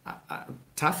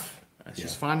tough.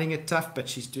 She's finding it tough, but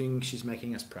she's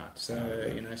making us proud. So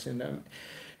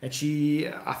and she,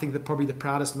 I think that probably the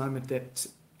proudest moment that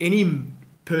any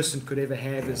person could ever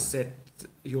have is that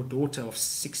your daughter of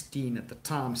 16 at the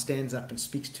time stands up and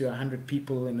speaks to 100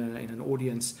 people in an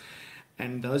audience.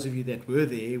 And those of you that were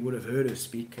there would have heard her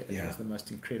speak. It was the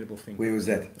most incredible thing. Where was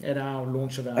that? At our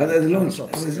launch of our... Oh, the launch.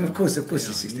 shops. Of course, you're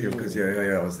 16. Of course,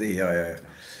 yeah, I was there. Yeah.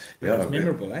 It's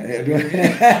memorable, eh?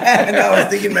 No, I was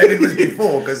thinking maybe it was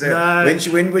before because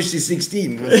when was she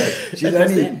 16? She's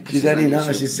only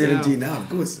now. She's 17 now, of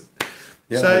course.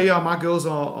 Yeah. So my girls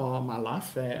are my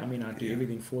life. I mean, I do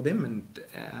everything for them, and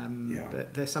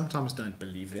they sometimes don't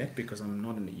believe that because I'm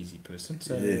not an easy person.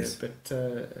 So, but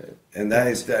and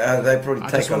they probably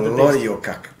take a lot of your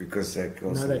cuck because they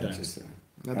no, they don't.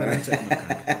 No, they don't take my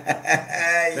cuck.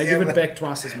 They give it back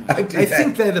twice as much. They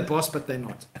think they're the boss, but they're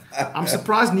not. I'm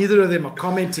surprised neither of them are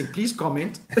commenting. Please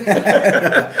comment.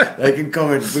 They can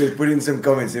comment. Put in some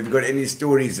comments if you've got any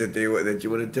stories that you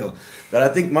want to tell. But I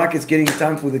think, Mike, it's getting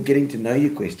time for the getting to know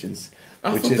you questions.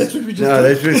 That's what we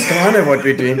just did. That's kind of what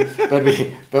we're doing.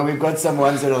 But we've got some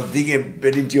ones that'll dig a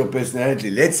bit into your personality.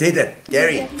 Let's hit it,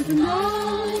 Gary. Getting to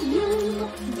know you,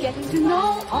 getting to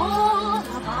know all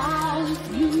about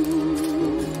you.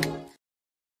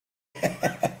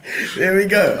 There we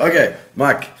go. Okay,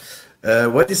 Mike.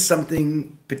 What is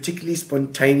something particularly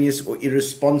spontaneous or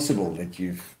irresponsible that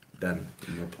you've done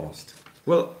in your past?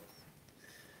 Well,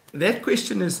 that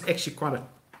question is actually quite a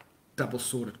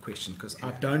double-sworded question because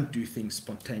I don't do things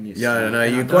spontaneously. Yeah, no,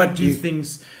 you don't do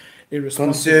things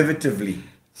irresponsibly. Conservatively.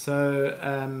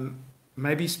 So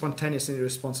maybe spontaneous and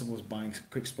irresponsible was buying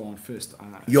Kwikspar on first.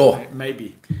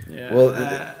 Maybe. Yeah. Well,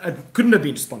 it couldn't have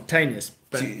been spontaneous.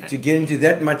 But to get into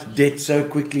that much debt so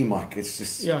quickly, Mike, it's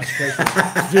just... Yeah, it's crazy.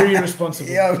 It's very irresponsible.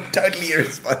 Yeah, totally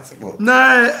irresponsible.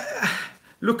 No,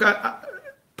 look, I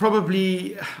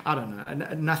probably, I don't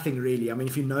know, nothing really. I mean,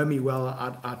 if you know me well,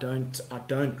 I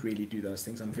don't really do those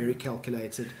things. I'm very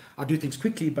calculated. I do things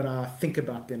quickly, but I think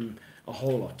about them a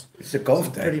whole lot. It's a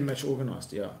golf day. Pretty much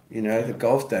organized, yeah. You know, the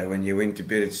golf day when you went to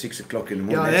bed at 6 o'clock in the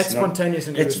morning. Yeah, that's spontaneous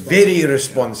and it's irresponsible. very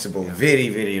irresponsible. Yeah. Very,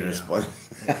 very irresponsible.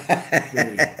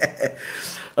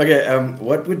 Okay,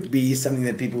 what would be something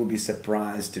that people would be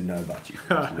surprised to know about you,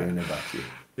 to learn about you?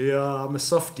 Yeah, I'm a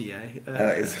softie,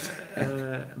 Is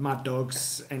my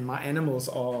dogs and my animals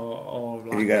are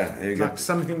like, there you go.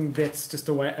 Something that's just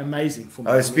amazing for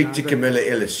me. Oh, speak to Camilla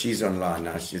Ellis. She's online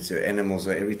now. She's animals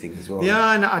or everything as well.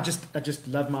 Yeah, and I just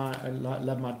love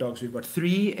my dogs. We've got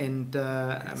 3, and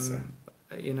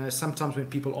sometimes when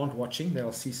people aren't watching,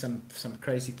 they'll see some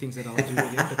crazy things that I'll do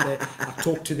with them. But I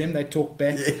talk to them, they talk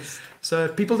back. Yes. So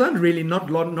people don't really, not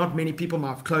many people,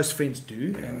 my close friends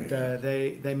do, and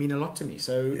they mean a lot to me.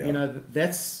 So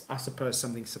that's, I suppose,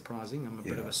 something surprising. I'm a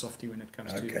bit of a softie when it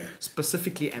comes to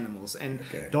specifically animals and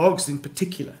dogs in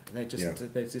particular.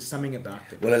 There's just something about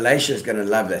them. Well, Alicia's going to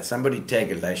love that. Somebody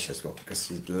tag Alicia as well because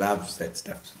she loves that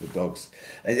stuff with dogs.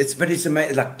 But it's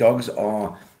amazing. Like dogs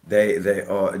are. They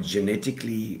are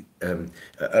genetically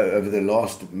over the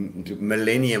last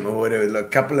millennium or whatever, a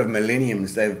couple of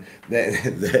millenniums, they've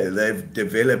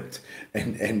developed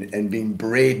and been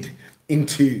bred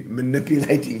into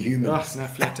manipulating humans. Oh, no,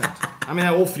 flat out. I mean,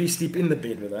 all 3 sleep in the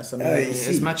bed with us. I mean,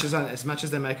 as much as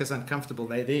they make us uncomfortable,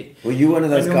 they're there. Well, you're one of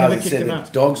those guys that said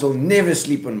that dogs will never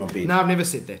sleep on my bed. No, I've never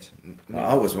said that. No.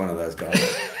 I was one of those guys.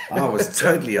 I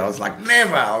was like,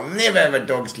 I'll never have a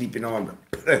dog sleeping on my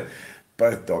bed.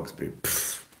 Both dogs, we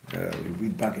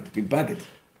bug it.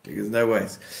 There's no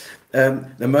ways.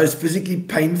 The most physically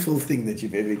painful thing that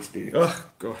you've ever experienced? Oh,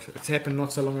 God, it's happened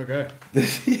not so long ago.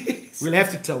 Yes. We'll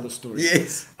have to tell the story.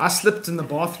 Yes. I slipped in the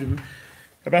bathroom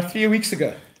about 3 weeks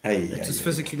ago. It's just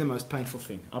physically the most painful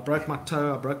thing. I broke my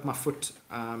toe, I broke my foot.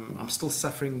 I'm still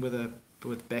suffering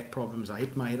with back problems. I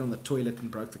hit my head on the toilet and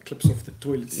broke the clips off the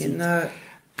toilet seat.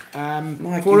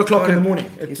 Mike, 4 o'clock in the morning.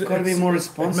 You've got to be more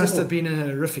responsible. It must have been a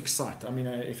horrific sight. I mean,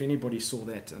 if anybody saw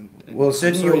that. And well,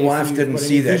 certainly your wife didn't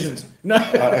see that. Visions. No.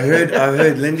 I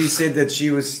heard Lindy said that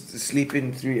she was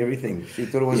sleeping through everything. She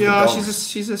thought it was the dogs.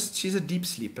 she's a deep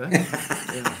sleeper.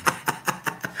 Yeah.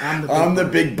 I'm the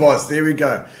big boss. There we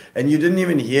go. And you didn't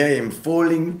even hear him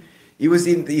falling. He was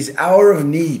in his hour of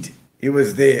need. He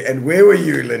was there. And where were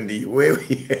you, Lindy? Where were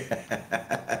you?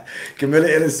 Camilla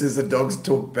Ellis says the dogs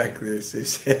talk back there. She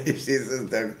says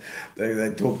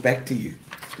they talk back to you.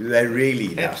 Do they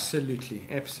really? Now? Absolutely.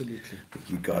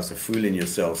 You guys are fooling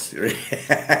yourselves.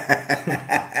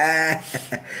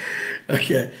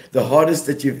 Okay. The hardest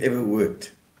that you've ever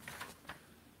worked?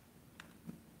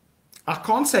 I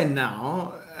can't say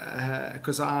now,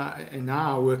 because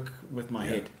now I work with my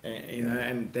head,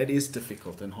 and that is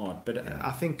difficult and hard. But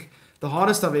I think the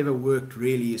hardest I've ever worked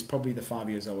really is probably the 5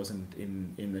 years I was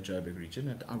in the Joburg region,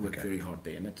 and I worked very hard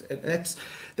there. And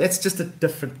that's just a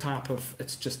different type of.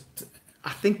 It's just, I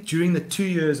think during the 2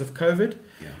 years of COVID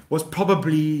was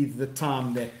probably the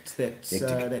time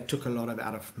that took a lot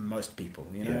out of most people.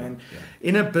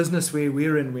 In a business where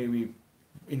we're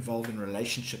involved in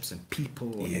relationships and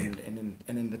people, and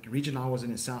in the region I was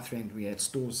in South Rand, we had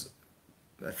stores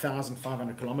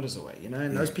 1,500 kilometers away,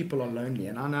 and those people are lonely.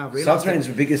 And I now realize South Rand's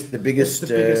the biggest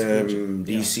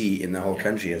DC in the whole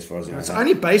country, as far as I know. It's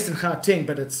only based in Gauteng,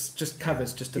 but it's just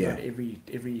covers just about every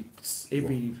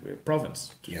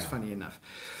province, which is funny enough.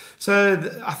 So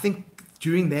I think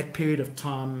during that period of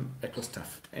time, it was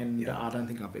tough, and I don't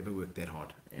think I've ever worked that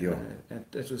hard.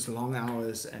 It was long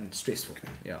hours and stressful.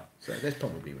 So that's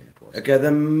probably when it was. Okay,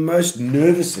 the most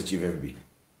nervous that you've ever been?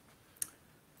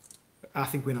 I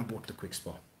think when I bought the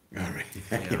Kwikspar. Oh, really?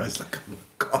 I was like, oh,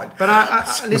 God. But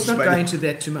let's not go into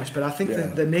that too much. But I think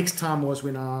the next time was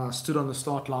when I stood on the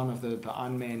start line of the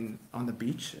Ironman on the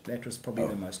beach. That was probably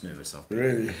the most nervous I've been.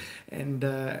 Really? And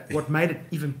what made it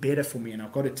even better for me, and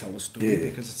I've got to tell the story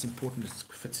because it's important, it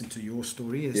fits into your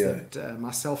story, is that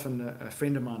myself and a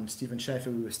friend of mine, Stephen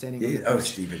Schaefer, we were standing on the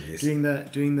beach doing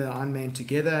the Ironman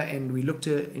together, and we looked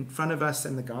in front of us,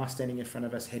 and the guy standing in front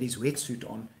of us had his wetsuit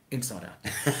on inside out.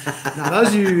 Now, those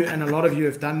of you, and a lot of you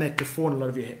have done that before, and a lot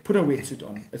of you have put a wetsuit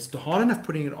on. It's hard enough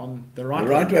putting it on the right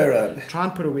way around. Try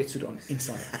and put a wetsuit on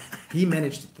inside out. He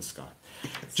managed it, this guy.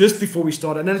 Just before we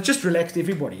started, and it just relaxed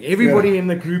everybody. Everybody in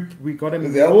the group, we got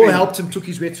him. We all helped him, took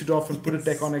his wetsuit off and put it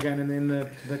back on again, and then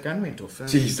the gun went off.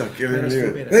 Jeez, I can't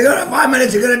believe it. We got 5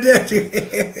 minutes, you're going to do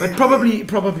it. But probably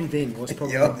then was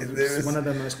one of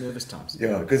the most nervous times.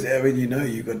 Yeah, because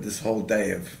you got this whole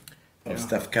day of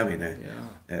stuff coming.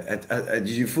 Did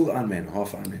you full Ironman,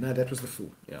 half Ironman? No, that was the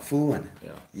full. Yeah. Full one?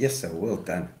 Yeah. Yes, sir. Well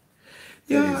done.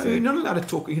 Yeah, you're not allowed to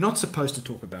talk. You're not supposed to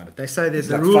talk about it. They say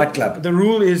there's a rule. Fight Club. The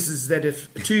rule is that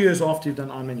if 2 years after you've done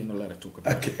Ironman, you're not allowed to talk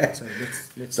about it. So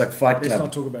it's like Fight Club. Let's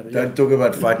not talk about it. Don't talk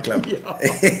about Fight Club.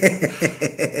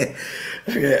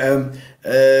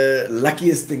 Okay.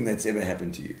 Luckiest thing that's ever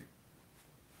happened to you?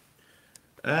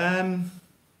 A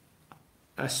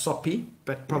soppy,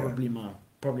 but probably my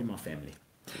family.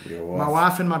 Your wife. My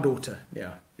wife and my daughter.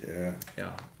 Yeah.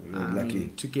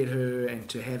 Lucky to get her and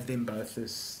to have them both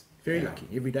is very lucky.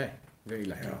 Every day, very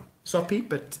lucky. Soppy,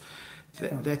 but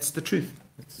that's the truth.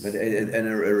 But and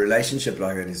a relationship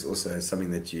like that is also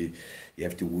something that you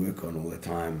have to work on all the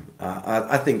time.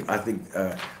 I think I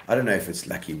don't know if it's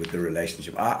lucky with the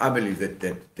relationship. I believe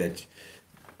that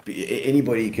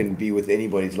anybody can be with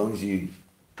anybody as long as you're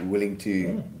willing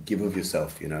to give of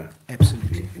yourself.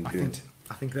 Absolutely.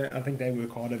 I think they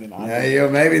work harder than I do. Yeah,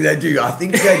 maybe they do. I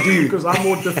think they do. Because I'm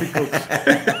more difficult.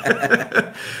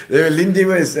 Lindy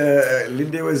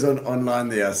was online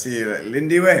there. I see you.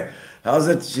 Lindy, how's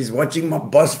it? She's watching my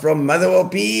boss from Motherwell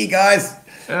PE, guys.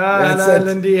 Hello,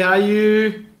 Lindy. How are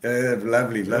you?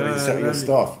 Lovely. So your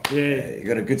staff. Yeah. You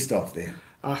got a good staff there.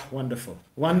 Wonderful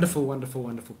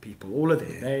people, all of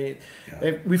them.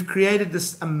 We've created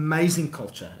this amazing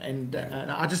culture, and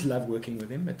I just love working with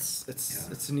them. It's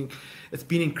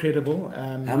been incredible.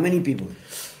 How many people?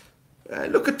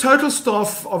 Look, a total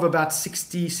staff of about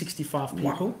 60, 65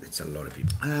 people. Wow, that's a lot of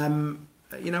people.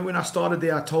 When I started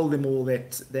there, I told them all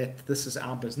that this is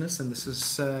our business, and this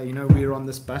is we're on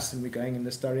this bus and we're going in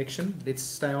this direction. Let's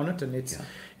stay on it, and let's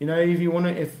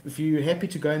if you're happy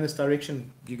to go in this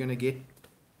direction, you're going to get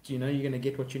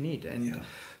what you need. And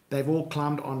they've all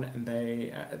climbed on, and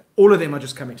they all of them are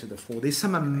just coming to the fore. There's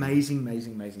some amazing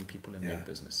people in that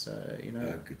business. So we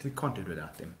can't do it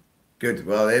without them. Good.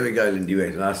 Well, there we go, Lindy.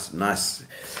 Nice.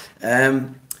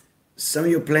 some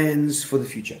of your plans for the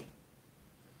future?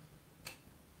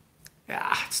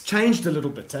 Yeah, it's changed a little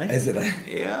bit, eh? Is it?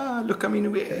 Yeah, look, I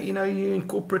mean, you're in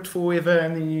corporate forever,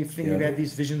 and then you think you had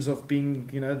these visions of being,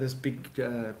 this big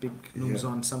looms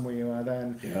on somewhere or other,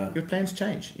 and your plans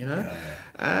change,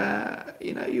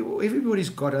 everybody's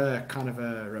got a kind of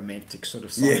a romantic sort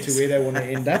of side to where they want to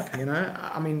end up,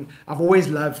 I mean, I've always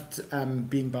loved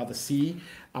being by the sea.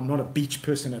 I'm not a beach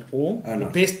person at all. Oh,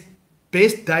 no.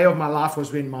 Best day of my life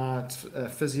was when my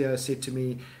physio said to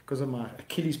me, because of my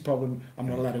Achilles problem, I'm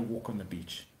not allowed to walk on the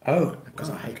beach. Oh, because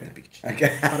I hate the beach.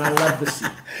 Okay. But I love the sea.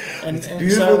 And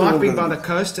beautiful so I've been by the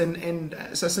coast, and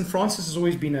so St Francis has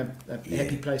always been a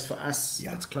happy place for us.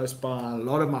 Yeah. It's close by. A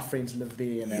lot of my friends live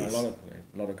there, and there are a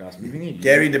lot of guys moving in.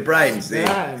 Gary De Bruyne's there.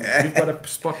 Yeah, you've got a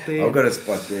spot there. I've got a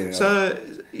spot there. So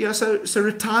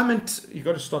retirement, you've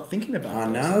got to start thinking about. I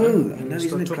those, know.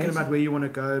 Start talking about where you want to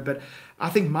go. But I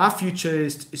think my future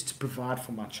is to provide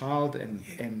for my child and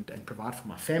provide for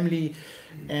my family,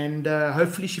 and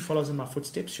hopefully she follows in my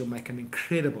footsteps. She'll make an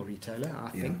incredible retailer, I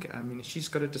think. I mean, she's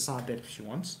got to decide that if she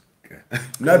wants. Okay.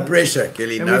 No pressure,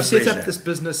 Kelly. And we've set up this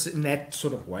business in that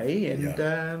sort of way, and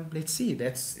let's see.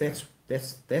 That's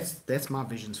my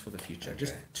visions for the future.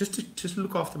 Just to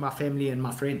look after my family and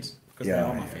my friends, because they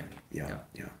are my family. Yeah.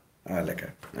 Oh,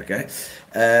 lekker. Okay.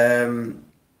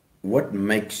 What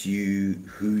makes you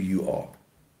who you are?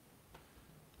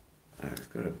 I've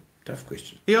got a tough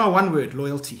question. Yeah, one word: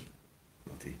 loyalty.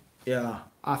 Loyalty. Yeah,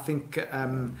 I think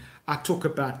I talk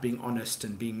about being honest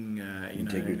and being,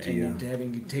 integrity, and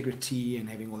having integrity and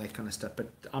having all that kind of stuff.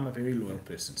 But I'm a very loyal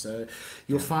person, so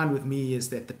you'll find with me is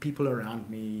that the people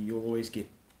around me, you'll always get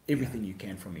everything you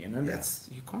can from me, and that's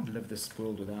you can't live this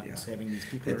world without having these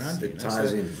people around you.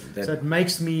 So it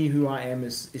makes me who I am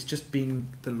is just being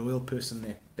the loyal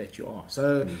person that you are.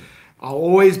 So. I'll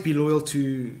always be loyal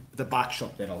to the bike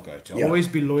shop that I'll go to. I'll always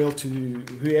be loyal to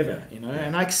whoever,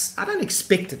 and I don't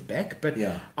expect it back, but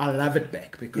I love it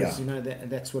back because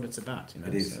that's what it's about.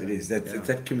 It is. It's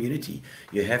that community.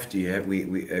 You have to.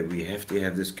 We have to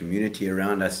have this community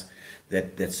around us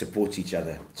that supports each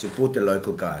other. Support the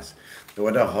local guys.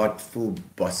 What a heartful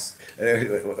boss.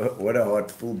 What a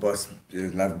heartful boss.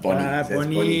 Love Bonnie.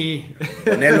 Bonnie.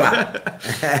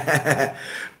 Bonelwa.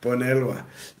 Bonelwa.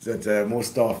 So it's more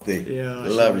staff there. Yeah,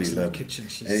 lovely. In the kitchen.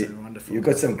 She's so wonderful. You've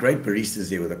got some great baristas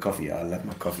there with the coffee. I love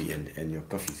my coffee, and your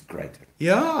coffee's great.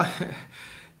 Yeah.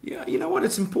 Yeah, you know what?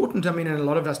 It's important. I mean, and a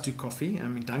lot of us do coffee. I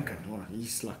mean, Duncan,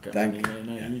 he's like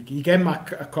he gave my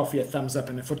coffee a thumbs up,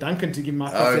 and for Duncan to give my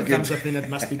coffee a thumbs up, then it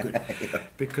must be good,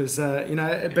 because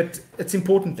But it's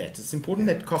important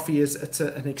that coffee is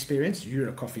an experience. You're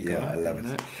a coffee guy. Yeah, I love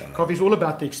it. Coffee is all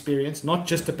about the experience, not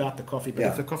just about the coffee. But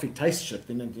if the coffee tastes shit,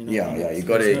 then it's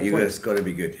got to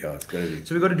be good. Yeah, it's got to be.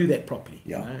 So we've got to do that properly.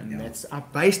 Yeah, that's I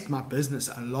based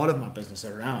a lot of my business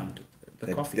around.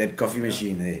 That coffee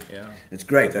machine there. Yeah. It's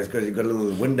great. That's good. You've got a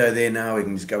little window there now. We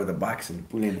can just go with the bikes and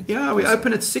pull in. Yeah, we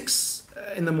open at 6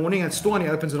 in the morning, and the store only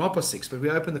opens at 6:30, but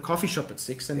we open the coffee shop at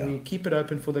 6, and we keep it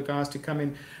open for the guys to come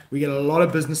in. We get a lot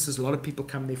of businesses, a lot of people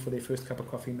come there for their first cup of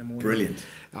coffee in the morning. Brilliant.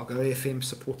 Our Go FM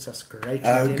supports us greatly.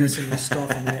 Good. And the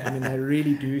staff, and they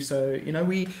really do. So,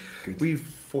 we're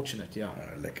fortunate, yeah.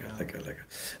 Oh, lekker.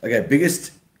 Okay,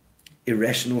 biggest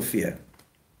irrational fear.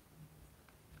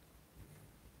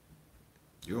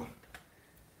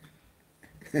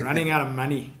 Running out of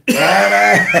money. It's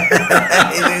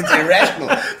irrational.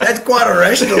 That's quite a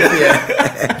rational fear.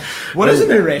 What is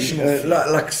an irrational fear?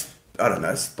 Like I don't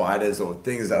know, spiders or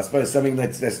things. I suppose something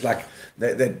that's like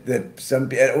that. Some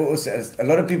also, a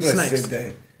lot of people have said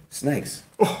that snakes.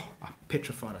 Oh, I'm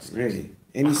petrified of snakes. Really?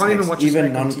 I can't even watch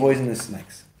even non-poisonous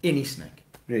snakes. Any snake.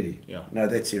 Really? Yeah. No,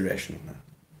 that's irrational. No.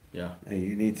 Yeah.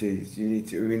 We need to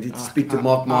speak to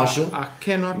Mark Marshall. I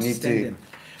cannot stand him.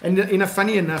 And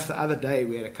funny enough, the other day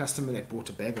we had a customer that bought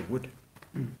a bag of wood,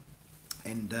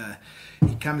 and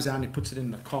he comes out and he puts it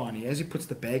in the car, and as he puts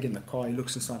the bag in the car, he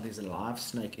looks inside. There's a live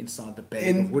snake inside the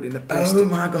bag of wood in the plastic. Oh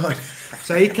my God!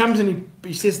 So he comes and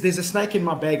he says, "There's a snake in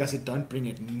my bag." I said, "Don't bring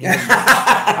it near me.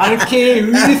 I don't care who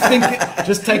you think.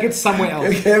 Just take it somewhere else."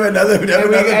 Okay, another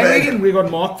bag. And we got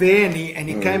Mark there, and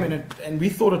he came in, and we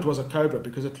thought it was a cobra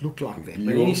because it looked like that.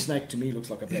 But any snake to me looks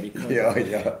like a bloody cobra.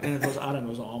 Yeah. And it was, I don't know,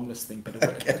 it was a harmless thing, but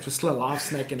it was still a live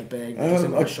snake in a bag. Oh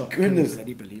my goodness!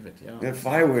 Couldn't believe it. Yeah,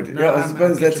 firewood. I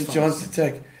suppose that's a chance to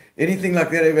take. Anything like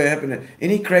that ever happened?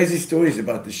 Any crazy stories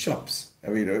about the shops? I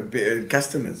mean,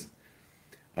 customers.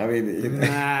 I mean,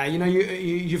 nah,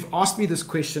 you've asked me this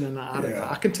question, and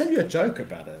I can tell you a joke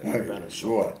about it. About a shop.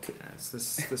 What? It's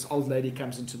this old lady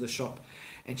comes into the shop,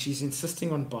 and she's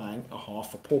insisting on buying a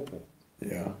half a pawpaw.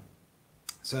 Yeah.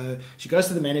 So she goes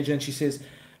to the manager and she says,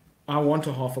 I want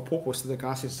a half a porpoise. So the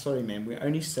guy says, sorry, ma'am, we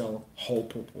only sell whole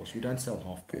porpoise. We don't sell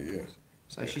half porpoise. Yes.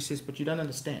 So she says, but you don't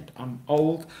understand. I'm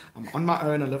old. I'm on my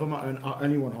own. I live on my own. I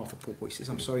only want half a porpoise. He says,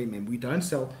 I'm sorry, ma'am. We don't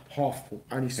sell half porpoise.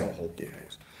 Only sell whole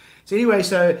porpoise. So anyway,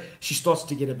 so she starts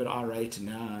to get a bit irate, and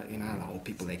now, you know, the old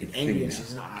people, they get angry. And she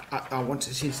says, no, I want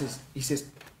to. He says,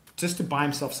 just to buy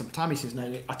himself some time, he says,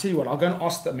 no, I tell you what, I'll go and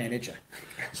ask the manager.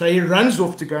 So he runs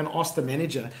off to go and ask the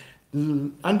manager.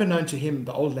 Unbeknown to him,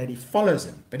 the old lady follows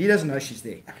him, but he doesn't know she's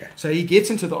there. Okay. So he gets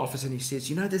into the office and he says,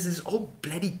 you know, there's this old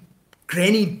bloody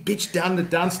granny bitch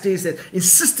downstairs that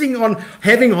insisting on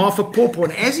having half a pawpaw.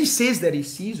 And as he says that, he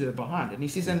sees her behind, and he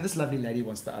says, and this lovely lady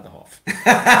wants the other half.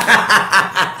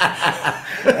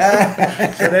 So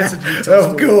that's what you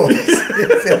tell. Of course.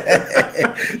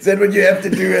 Is that what you have to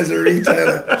do as a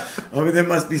retailer? I mean, there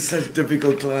must be such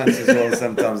difficult clients as well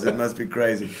sometimes. It must be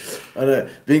crazy. I know.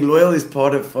 Being loyal is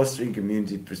part of fostering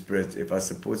community spirit. If I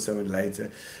support someone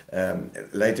later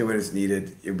when it's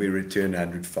needed, it'll be returned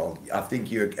 100-fold. I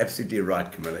think you're absolutely right,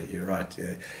 Camilla. You're right.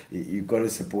 You've got to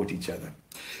support each other.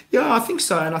 Yeah, I think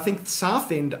so, and I think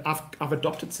South End, I've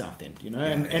adopted South End, you know,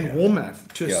 and Walmer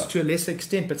to a lesser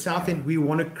extent, but South End, we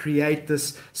want to create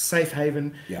this safe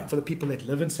haven for the people that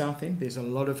live in South End. There's a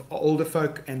lot of older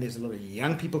folk, and there's a lot of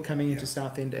young people coming into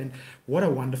South End, and what a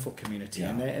wonderful community,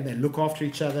 and they look after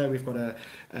each other. We've got a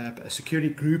security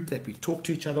group that we talk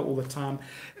to each other all the time.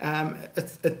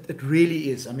 It really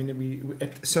is. I mean,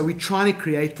 so we're trying to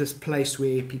create this place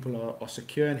where people are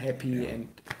secure and happy, and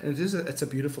it's a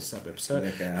beautiful suburb. So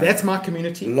that's my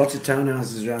community. Lots of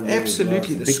townhouses around there.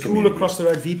 Absolutely. The school community across the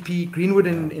road, VP, Greenwood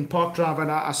in Park Drive,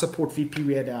 and I support VP.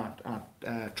 We had our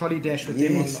trolley dash with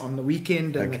them on the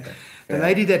weekend. And the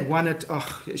lady that won it,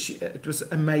 it was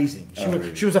amazing.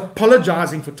 She was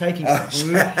apologizing for taking stuff.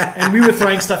 And we were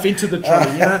throwing stuff into the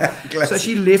trolley, you know. So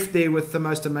she left there with the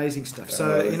most amazing stuff.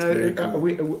 So, you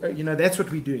know, that's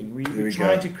what we're doing. We're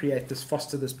trying to create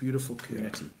foster this beautiful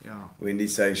community. Yeah.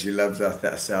 Wendy's saying she loves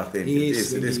our South End.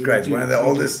 Yes, it is great. One of the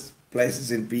oldest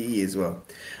places in PE as well.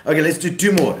 Okay, let's do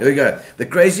two more. Here we go. The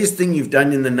craziest thing you've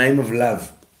done in the name of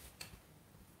love.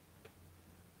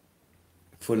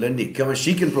 For Lindy. Come on,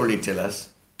 she can probably tell us.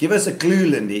 Give us a clue,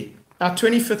 Lindy. Our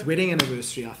 25th wedding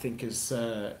anniversary, I think, is...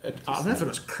 I don't know if it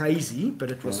was crazy,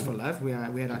 but it was for love. We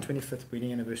had our 25th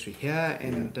wedding anniversary here,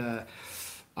 and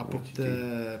I booked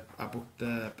the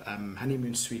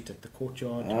honeymoon suite at the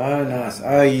courtyard. Oh, nice.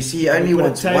 Oh, you see, only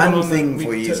wants one thing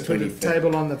for you. We put a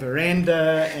table on the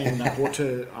veranda, and I bought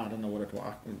I don't know what it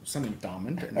was, something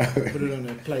diamond, and put it on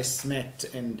a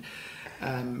placemat, and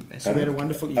so we had a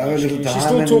wonderful evening. She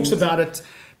still talks about it.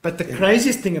 But the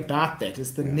craziest thing about that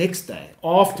is the next day,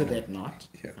 after that night,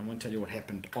 I won't tell you what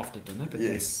happened after dinner, but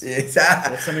that's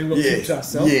something we'll keep to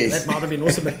ourselves. That might have been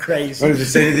also a bit crazy. What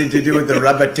does it anything to do with the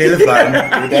rubber telephone?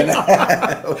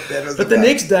 But the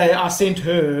next day, I sent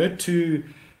her to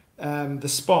the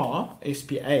SPAR,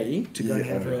 SPA, to go and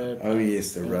have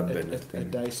a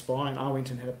day spa, and I went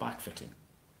and had a bike fitting.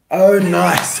 Oh,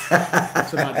 nice.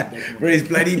 That's what I did. For his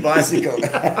bloody bicycle.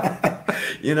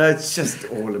 You know, it's just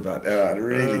all about,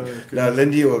 really. Now,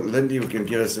 Lindy can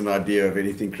give us an idea of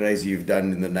anything crazy you've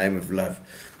done in the name of love.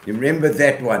 You remember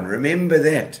that one. Remember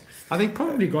that. I think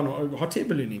probably gone hot air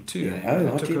ballooning too.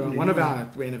 One of our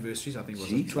anniversaries, I think, was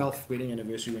the 12th wedding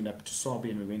anniversary. We went up to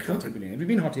Sabi and we went hot air ballooning. Have you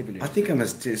been hot air ballooning? I think I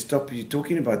must stop you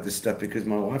talking about this stuff because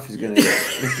my wife is going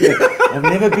to... I've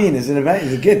never been. Is it amazing?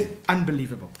 Is it good?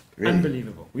 Unbelievable. Really?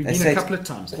 Unbelievable. We've been a couple of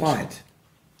times. Quiet.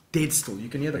 Dead still. You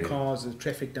can hear the cars, the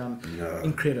traffic down. No.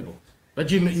 Incredible. But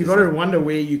you got to wonder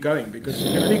where you're going because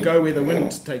you can only go where the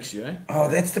wind takes you. Oh,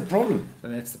 that's the problem. So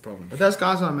that's the problem. But those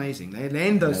guys are amazing. They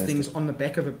land those things on the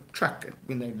back of a truck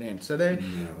when they land. So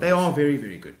they are very,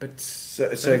 very good. But so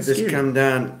this come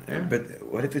down. Yeah. But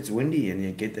what if it's windy and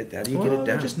you get that? How do you get it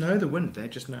down? They just know the wind. They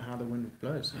just know how the wind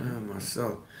blows. Oh, my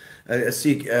soul. I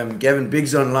see Gavin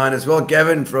Biggs online as well.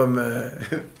 Gavin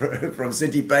from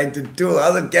City Paint and Tool.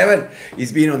 How's it, Gavin?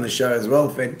 He's been on the show as well.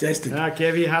 Fantastic.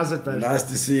 Kevi, how's it, buddy? Nice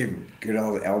to see him. Good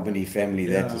old Albany family,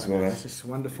 that as well. It's just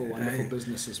wonderful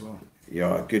business as well.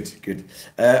 Yeah, good.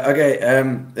 Okay,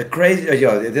 the crazy.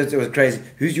 That was crazy.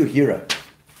 Who's your hero?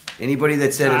 Anybody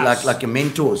that said it like a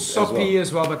mentor? Soppy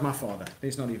as well, but my father.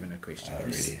 There's not even a question.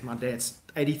 Really? My dad's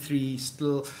 83,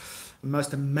 still. The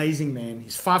most amazing man.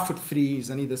 He's 5'3".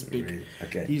 He's only this big. Really?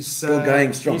 Okay. He's still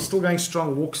going strong. He's still going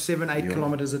strong. Walks 7-8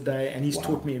 kilometers a day, and he's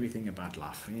taught me everything about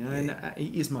life. You know, and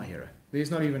he is my hero.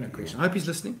 There's not even a question. I hope he's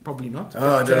listening. Probably not.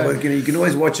 Oh, you can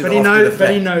always watch it. But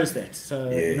he knows that. So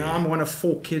I'm one of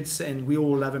 4 kids, and we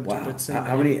all love him to bits.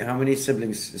 How many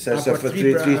siblings? I've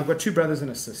got 2 brothers and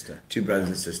a sister. 2 brothers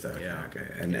and a sister. Yeah. Okay.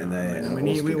 And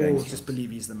we all just believe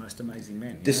he's the most amazing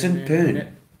man. St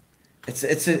Pern.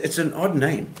 It's an odd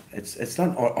name. It's not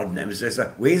an odd name. It's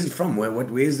like, where's it from? Where are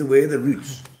the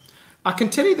roots? I can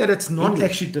tell you that it's not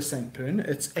actually de St Pern.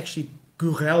 It's actually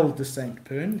Gourel de St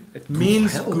Pern. It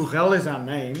means Gourel is our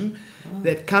name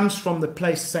that comes from the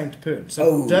place St Pern.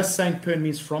 So de St Pern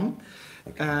means from.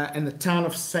 And the town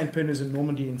of St Pern is in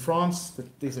Normandy in France.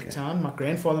 There's a town. My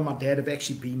grandfather and my dad have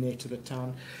actually been there to the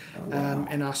town.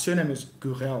 And our surname is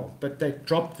Gourel. But they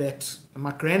dropped that.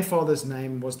 My grandfather's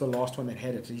name was the last one that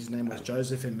had it. His name was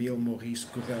Joseph Emile Maurice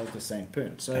Gourel de St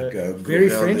Pern. So very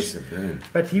French.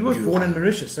 But he was born in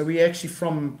Mauritius. So we're actually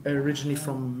originally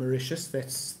from Mauritius.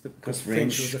 That's because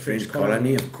French was a French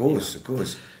colony. Of course.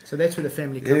 So that's where the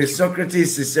family comes from.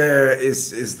 Socrates is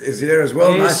here as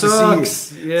well. Nice to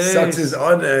see you. Yes. Socks is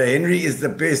on. Henry is the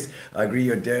best. I agree.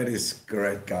 Your dad is a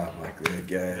great guy, Mike.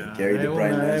 Gary the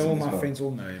Brain. All my friends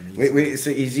all know him. So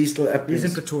is he still up? He's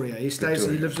in Pretoria. He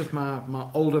lives with my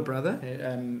older brother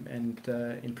and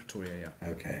in Pretoria. Yeah.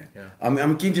 Okay. Yeah.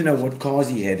 I'm keen to know what cars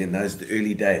he had in those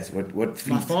early days. What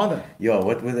fleet? My father. Yeah.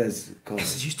 What were those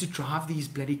cars? He used to drive these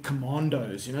bloody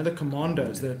Commandos. You know the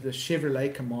Commandos, the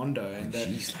Chevrolet Commando, and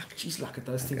geez, look at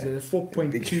those things. They're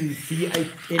 4.2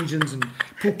 V8 engines and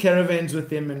pull caravans with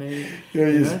them, and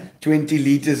 20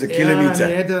 liters a kilometer.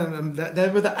 They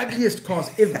were the ugliest cars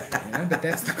ever. But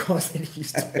that's the cars that he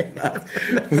used to have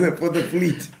for the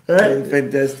fleet. Right?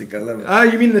 Fantastic, I love it. Oh,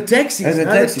 you mean the taxis? The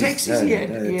taxis. The taxis he had.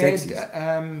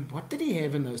 Taxis. What did he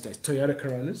have in those days? Toyota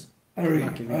Corollas. Oh, really?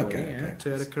 Okay.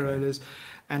 Toyota Corollas.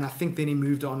 And I think then he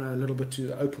moved on a little bit to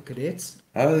the Opel Cadets.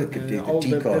 Oh, the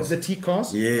T-cars. The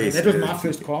T-cars. Yes. That was my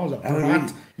first car. It was a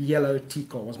bright yellow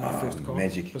T-car was my first car.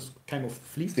 Magic. It came off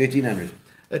fleet. 1300.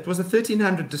 It was a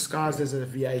 1300 disguised as a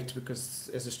V8 because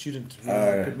as a student we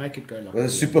could make it go like a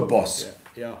super boss.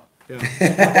 Yeah.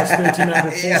 That's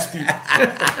 1300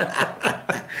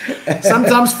 4-speed.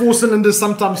 Sometimes 4 cylinders,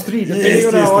 sometimes 3, depending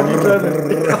on how hard you drove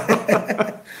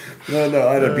it. No,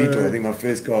 I had a Beetle. I think my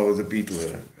first car was a Beetle.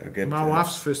 My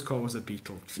wife's first car was a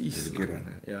Beetle. Jeez, it was a good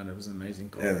one. Yeah, that was an amazing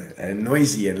car. And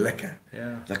noisy and lekker.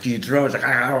 Yeah. Like you drove, like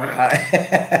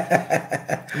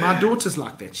my daughter's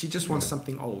like that. She just wants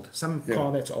something old, some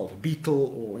car that's old, a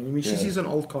Beetle, or she sees an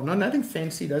old car. No, nothing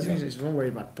fancy. She's not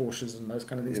worried about Porsches and those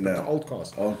kind of things. But the old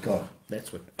cars. Old car.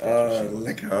 That's what.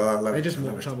 Lekker. They're just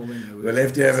more trouble than they were. We'll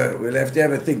have to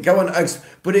have a think. Come on, Oaks.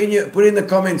 Put in the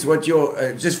comments what your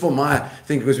just for my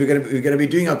thing, because we're gonna be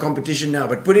doing our competition now.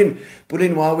 But put in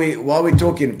while we're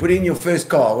talking. Put in your first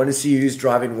car. I want to see who's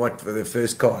driving what for the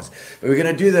first cars. But we're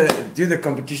gonna do the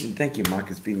competition. Thank you, Mike.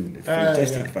 It's been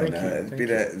fantastic fun.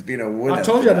 It's been a winner. I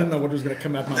told you I didn't know what was going to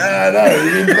come out. No,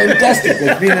 it's been fantastic.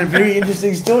 It's been a very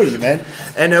interesting story, man.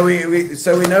 And we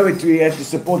know we have to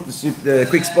support the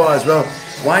Kwikspar as well.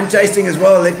 Wine tasting as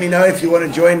well. Let me know if you want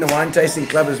to join the wine tasting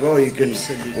club as well.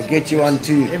 We'll get you on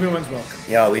too. Everyone's welcome.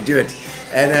 Yeah, we do it.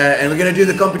 And we're going to do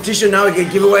the competition now. We're going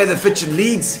to give away the Fitch and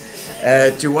Leads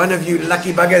to one of you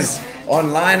lucky buggers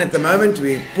online at the moment.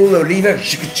 We pull the lever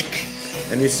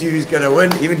and we see who's going to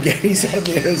win. Even Gary's on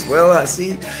there as well, I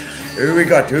see. Who we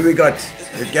got? Is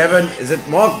it Gavin? Is it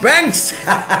Mark Banks?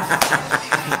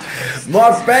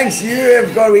 Mark Banks,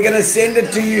 we're going to send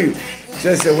it to you.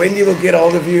 So Wendy will get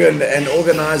hold of you and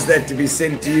organise that to be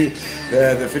sent to you.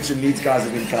 The Fitch and Leeds guys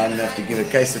have been kind enough to give a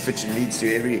case of Fitch and Leeds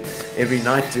to every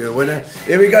night to a winner.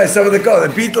 There we go. Some of the cars.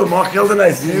 The Beetle, Mark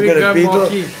Hildenhuis. He's got a Beetle.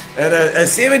 Marky. And a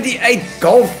 78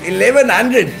 Golf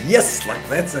 1100. Yes, like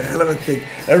that's a hell of a thing.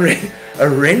 A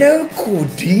Renault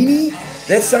Cordini.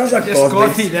 That sounds like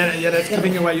Garth. That's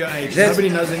giving away your age. Nobody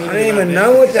knows anything. I don't even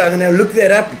know what I'm going to look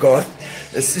that up, Garth.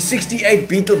 It's a 68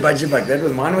 Beetle budget bike.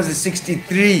 Mine was a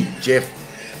 63, Jeff.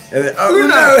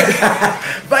 No!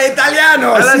 By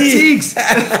Italiano! A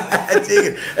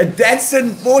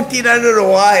Datsun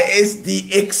 1400Y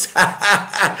SDX.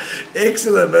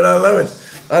 Excellent, man. I love it.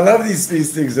 I love these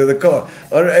things of the car.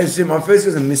 I see my first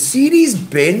was a Mercedes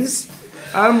Benz.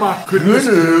 Oh my goodness.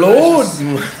 Good Lord.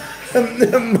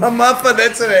 Mama,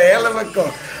 that's a hell of a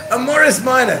car. A Morris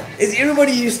Minor.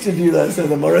 Everybody used to do those,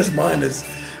 the Morris Minors.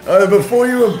 Before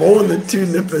you were born, the two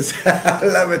nippers. I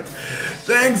love it.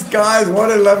 Thanks, guys.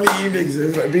 What a lovely evening.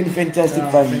 It's been fantastic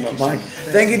fun, Mike.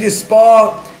 Thank you to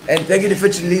SPAR, and thank you to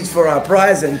Fitch and Leeds for our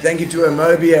prize, and thank you to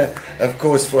Amobia, of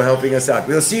course, for helping us out.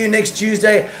 We'll see you next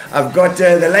Tuesday. I've got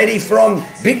the lady from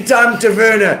Big Time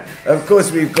Taverna. Of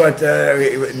course, we've got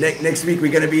next week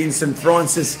we're going to be in St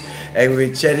Francis, and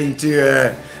we're chatting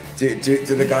to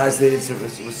the guys there.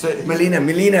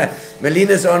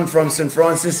 Melina's on from St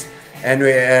Francis, and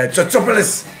we're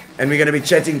Tsotsopolis. And we're going to be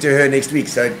chatting to her next week,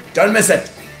 so don't miss it.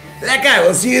 Lekker,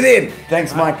 we'll see you then.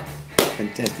 Thanks, Mike.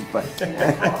 Fantastic, bye.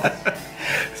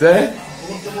 So?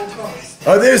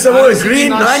 Oh, there's some more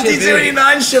green 1979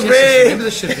 1979 Chevette. Remember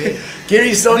the Chevette. Chevette?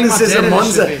 Gary Saunders my says a dad had a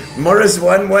Monza. Chevette. Morris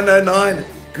 1109.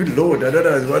 Good Lord, I don't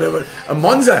know, whatever. A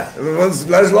Monza. Those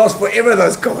last forever,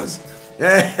 those cars.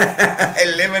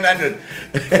 1100.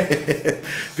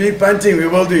 Big punting, we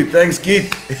will do. Thanks,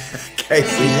 Keith.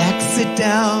 Casey. Relax, sit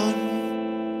down.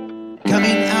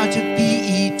 Coming out of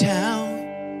PE town.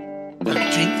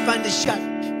 Drink, find a shot.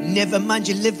 Never mind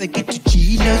your liver, get to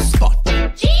Gino's spot.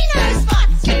 Gino spot.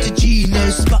 Get to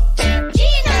Gino's spot.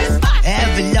 Gino spot.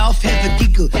 Have a laugh, have a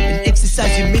giggle, and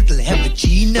exercise your middle. Have a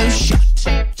Gino shot.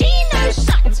 Gino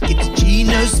shot. Get to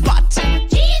Gino's spot.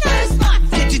 Gino spot.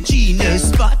 Get to Gino's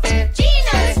spot.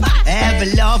 Gino spot. Have a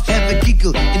laugh, have a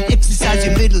giggle, and exercise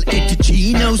your middle.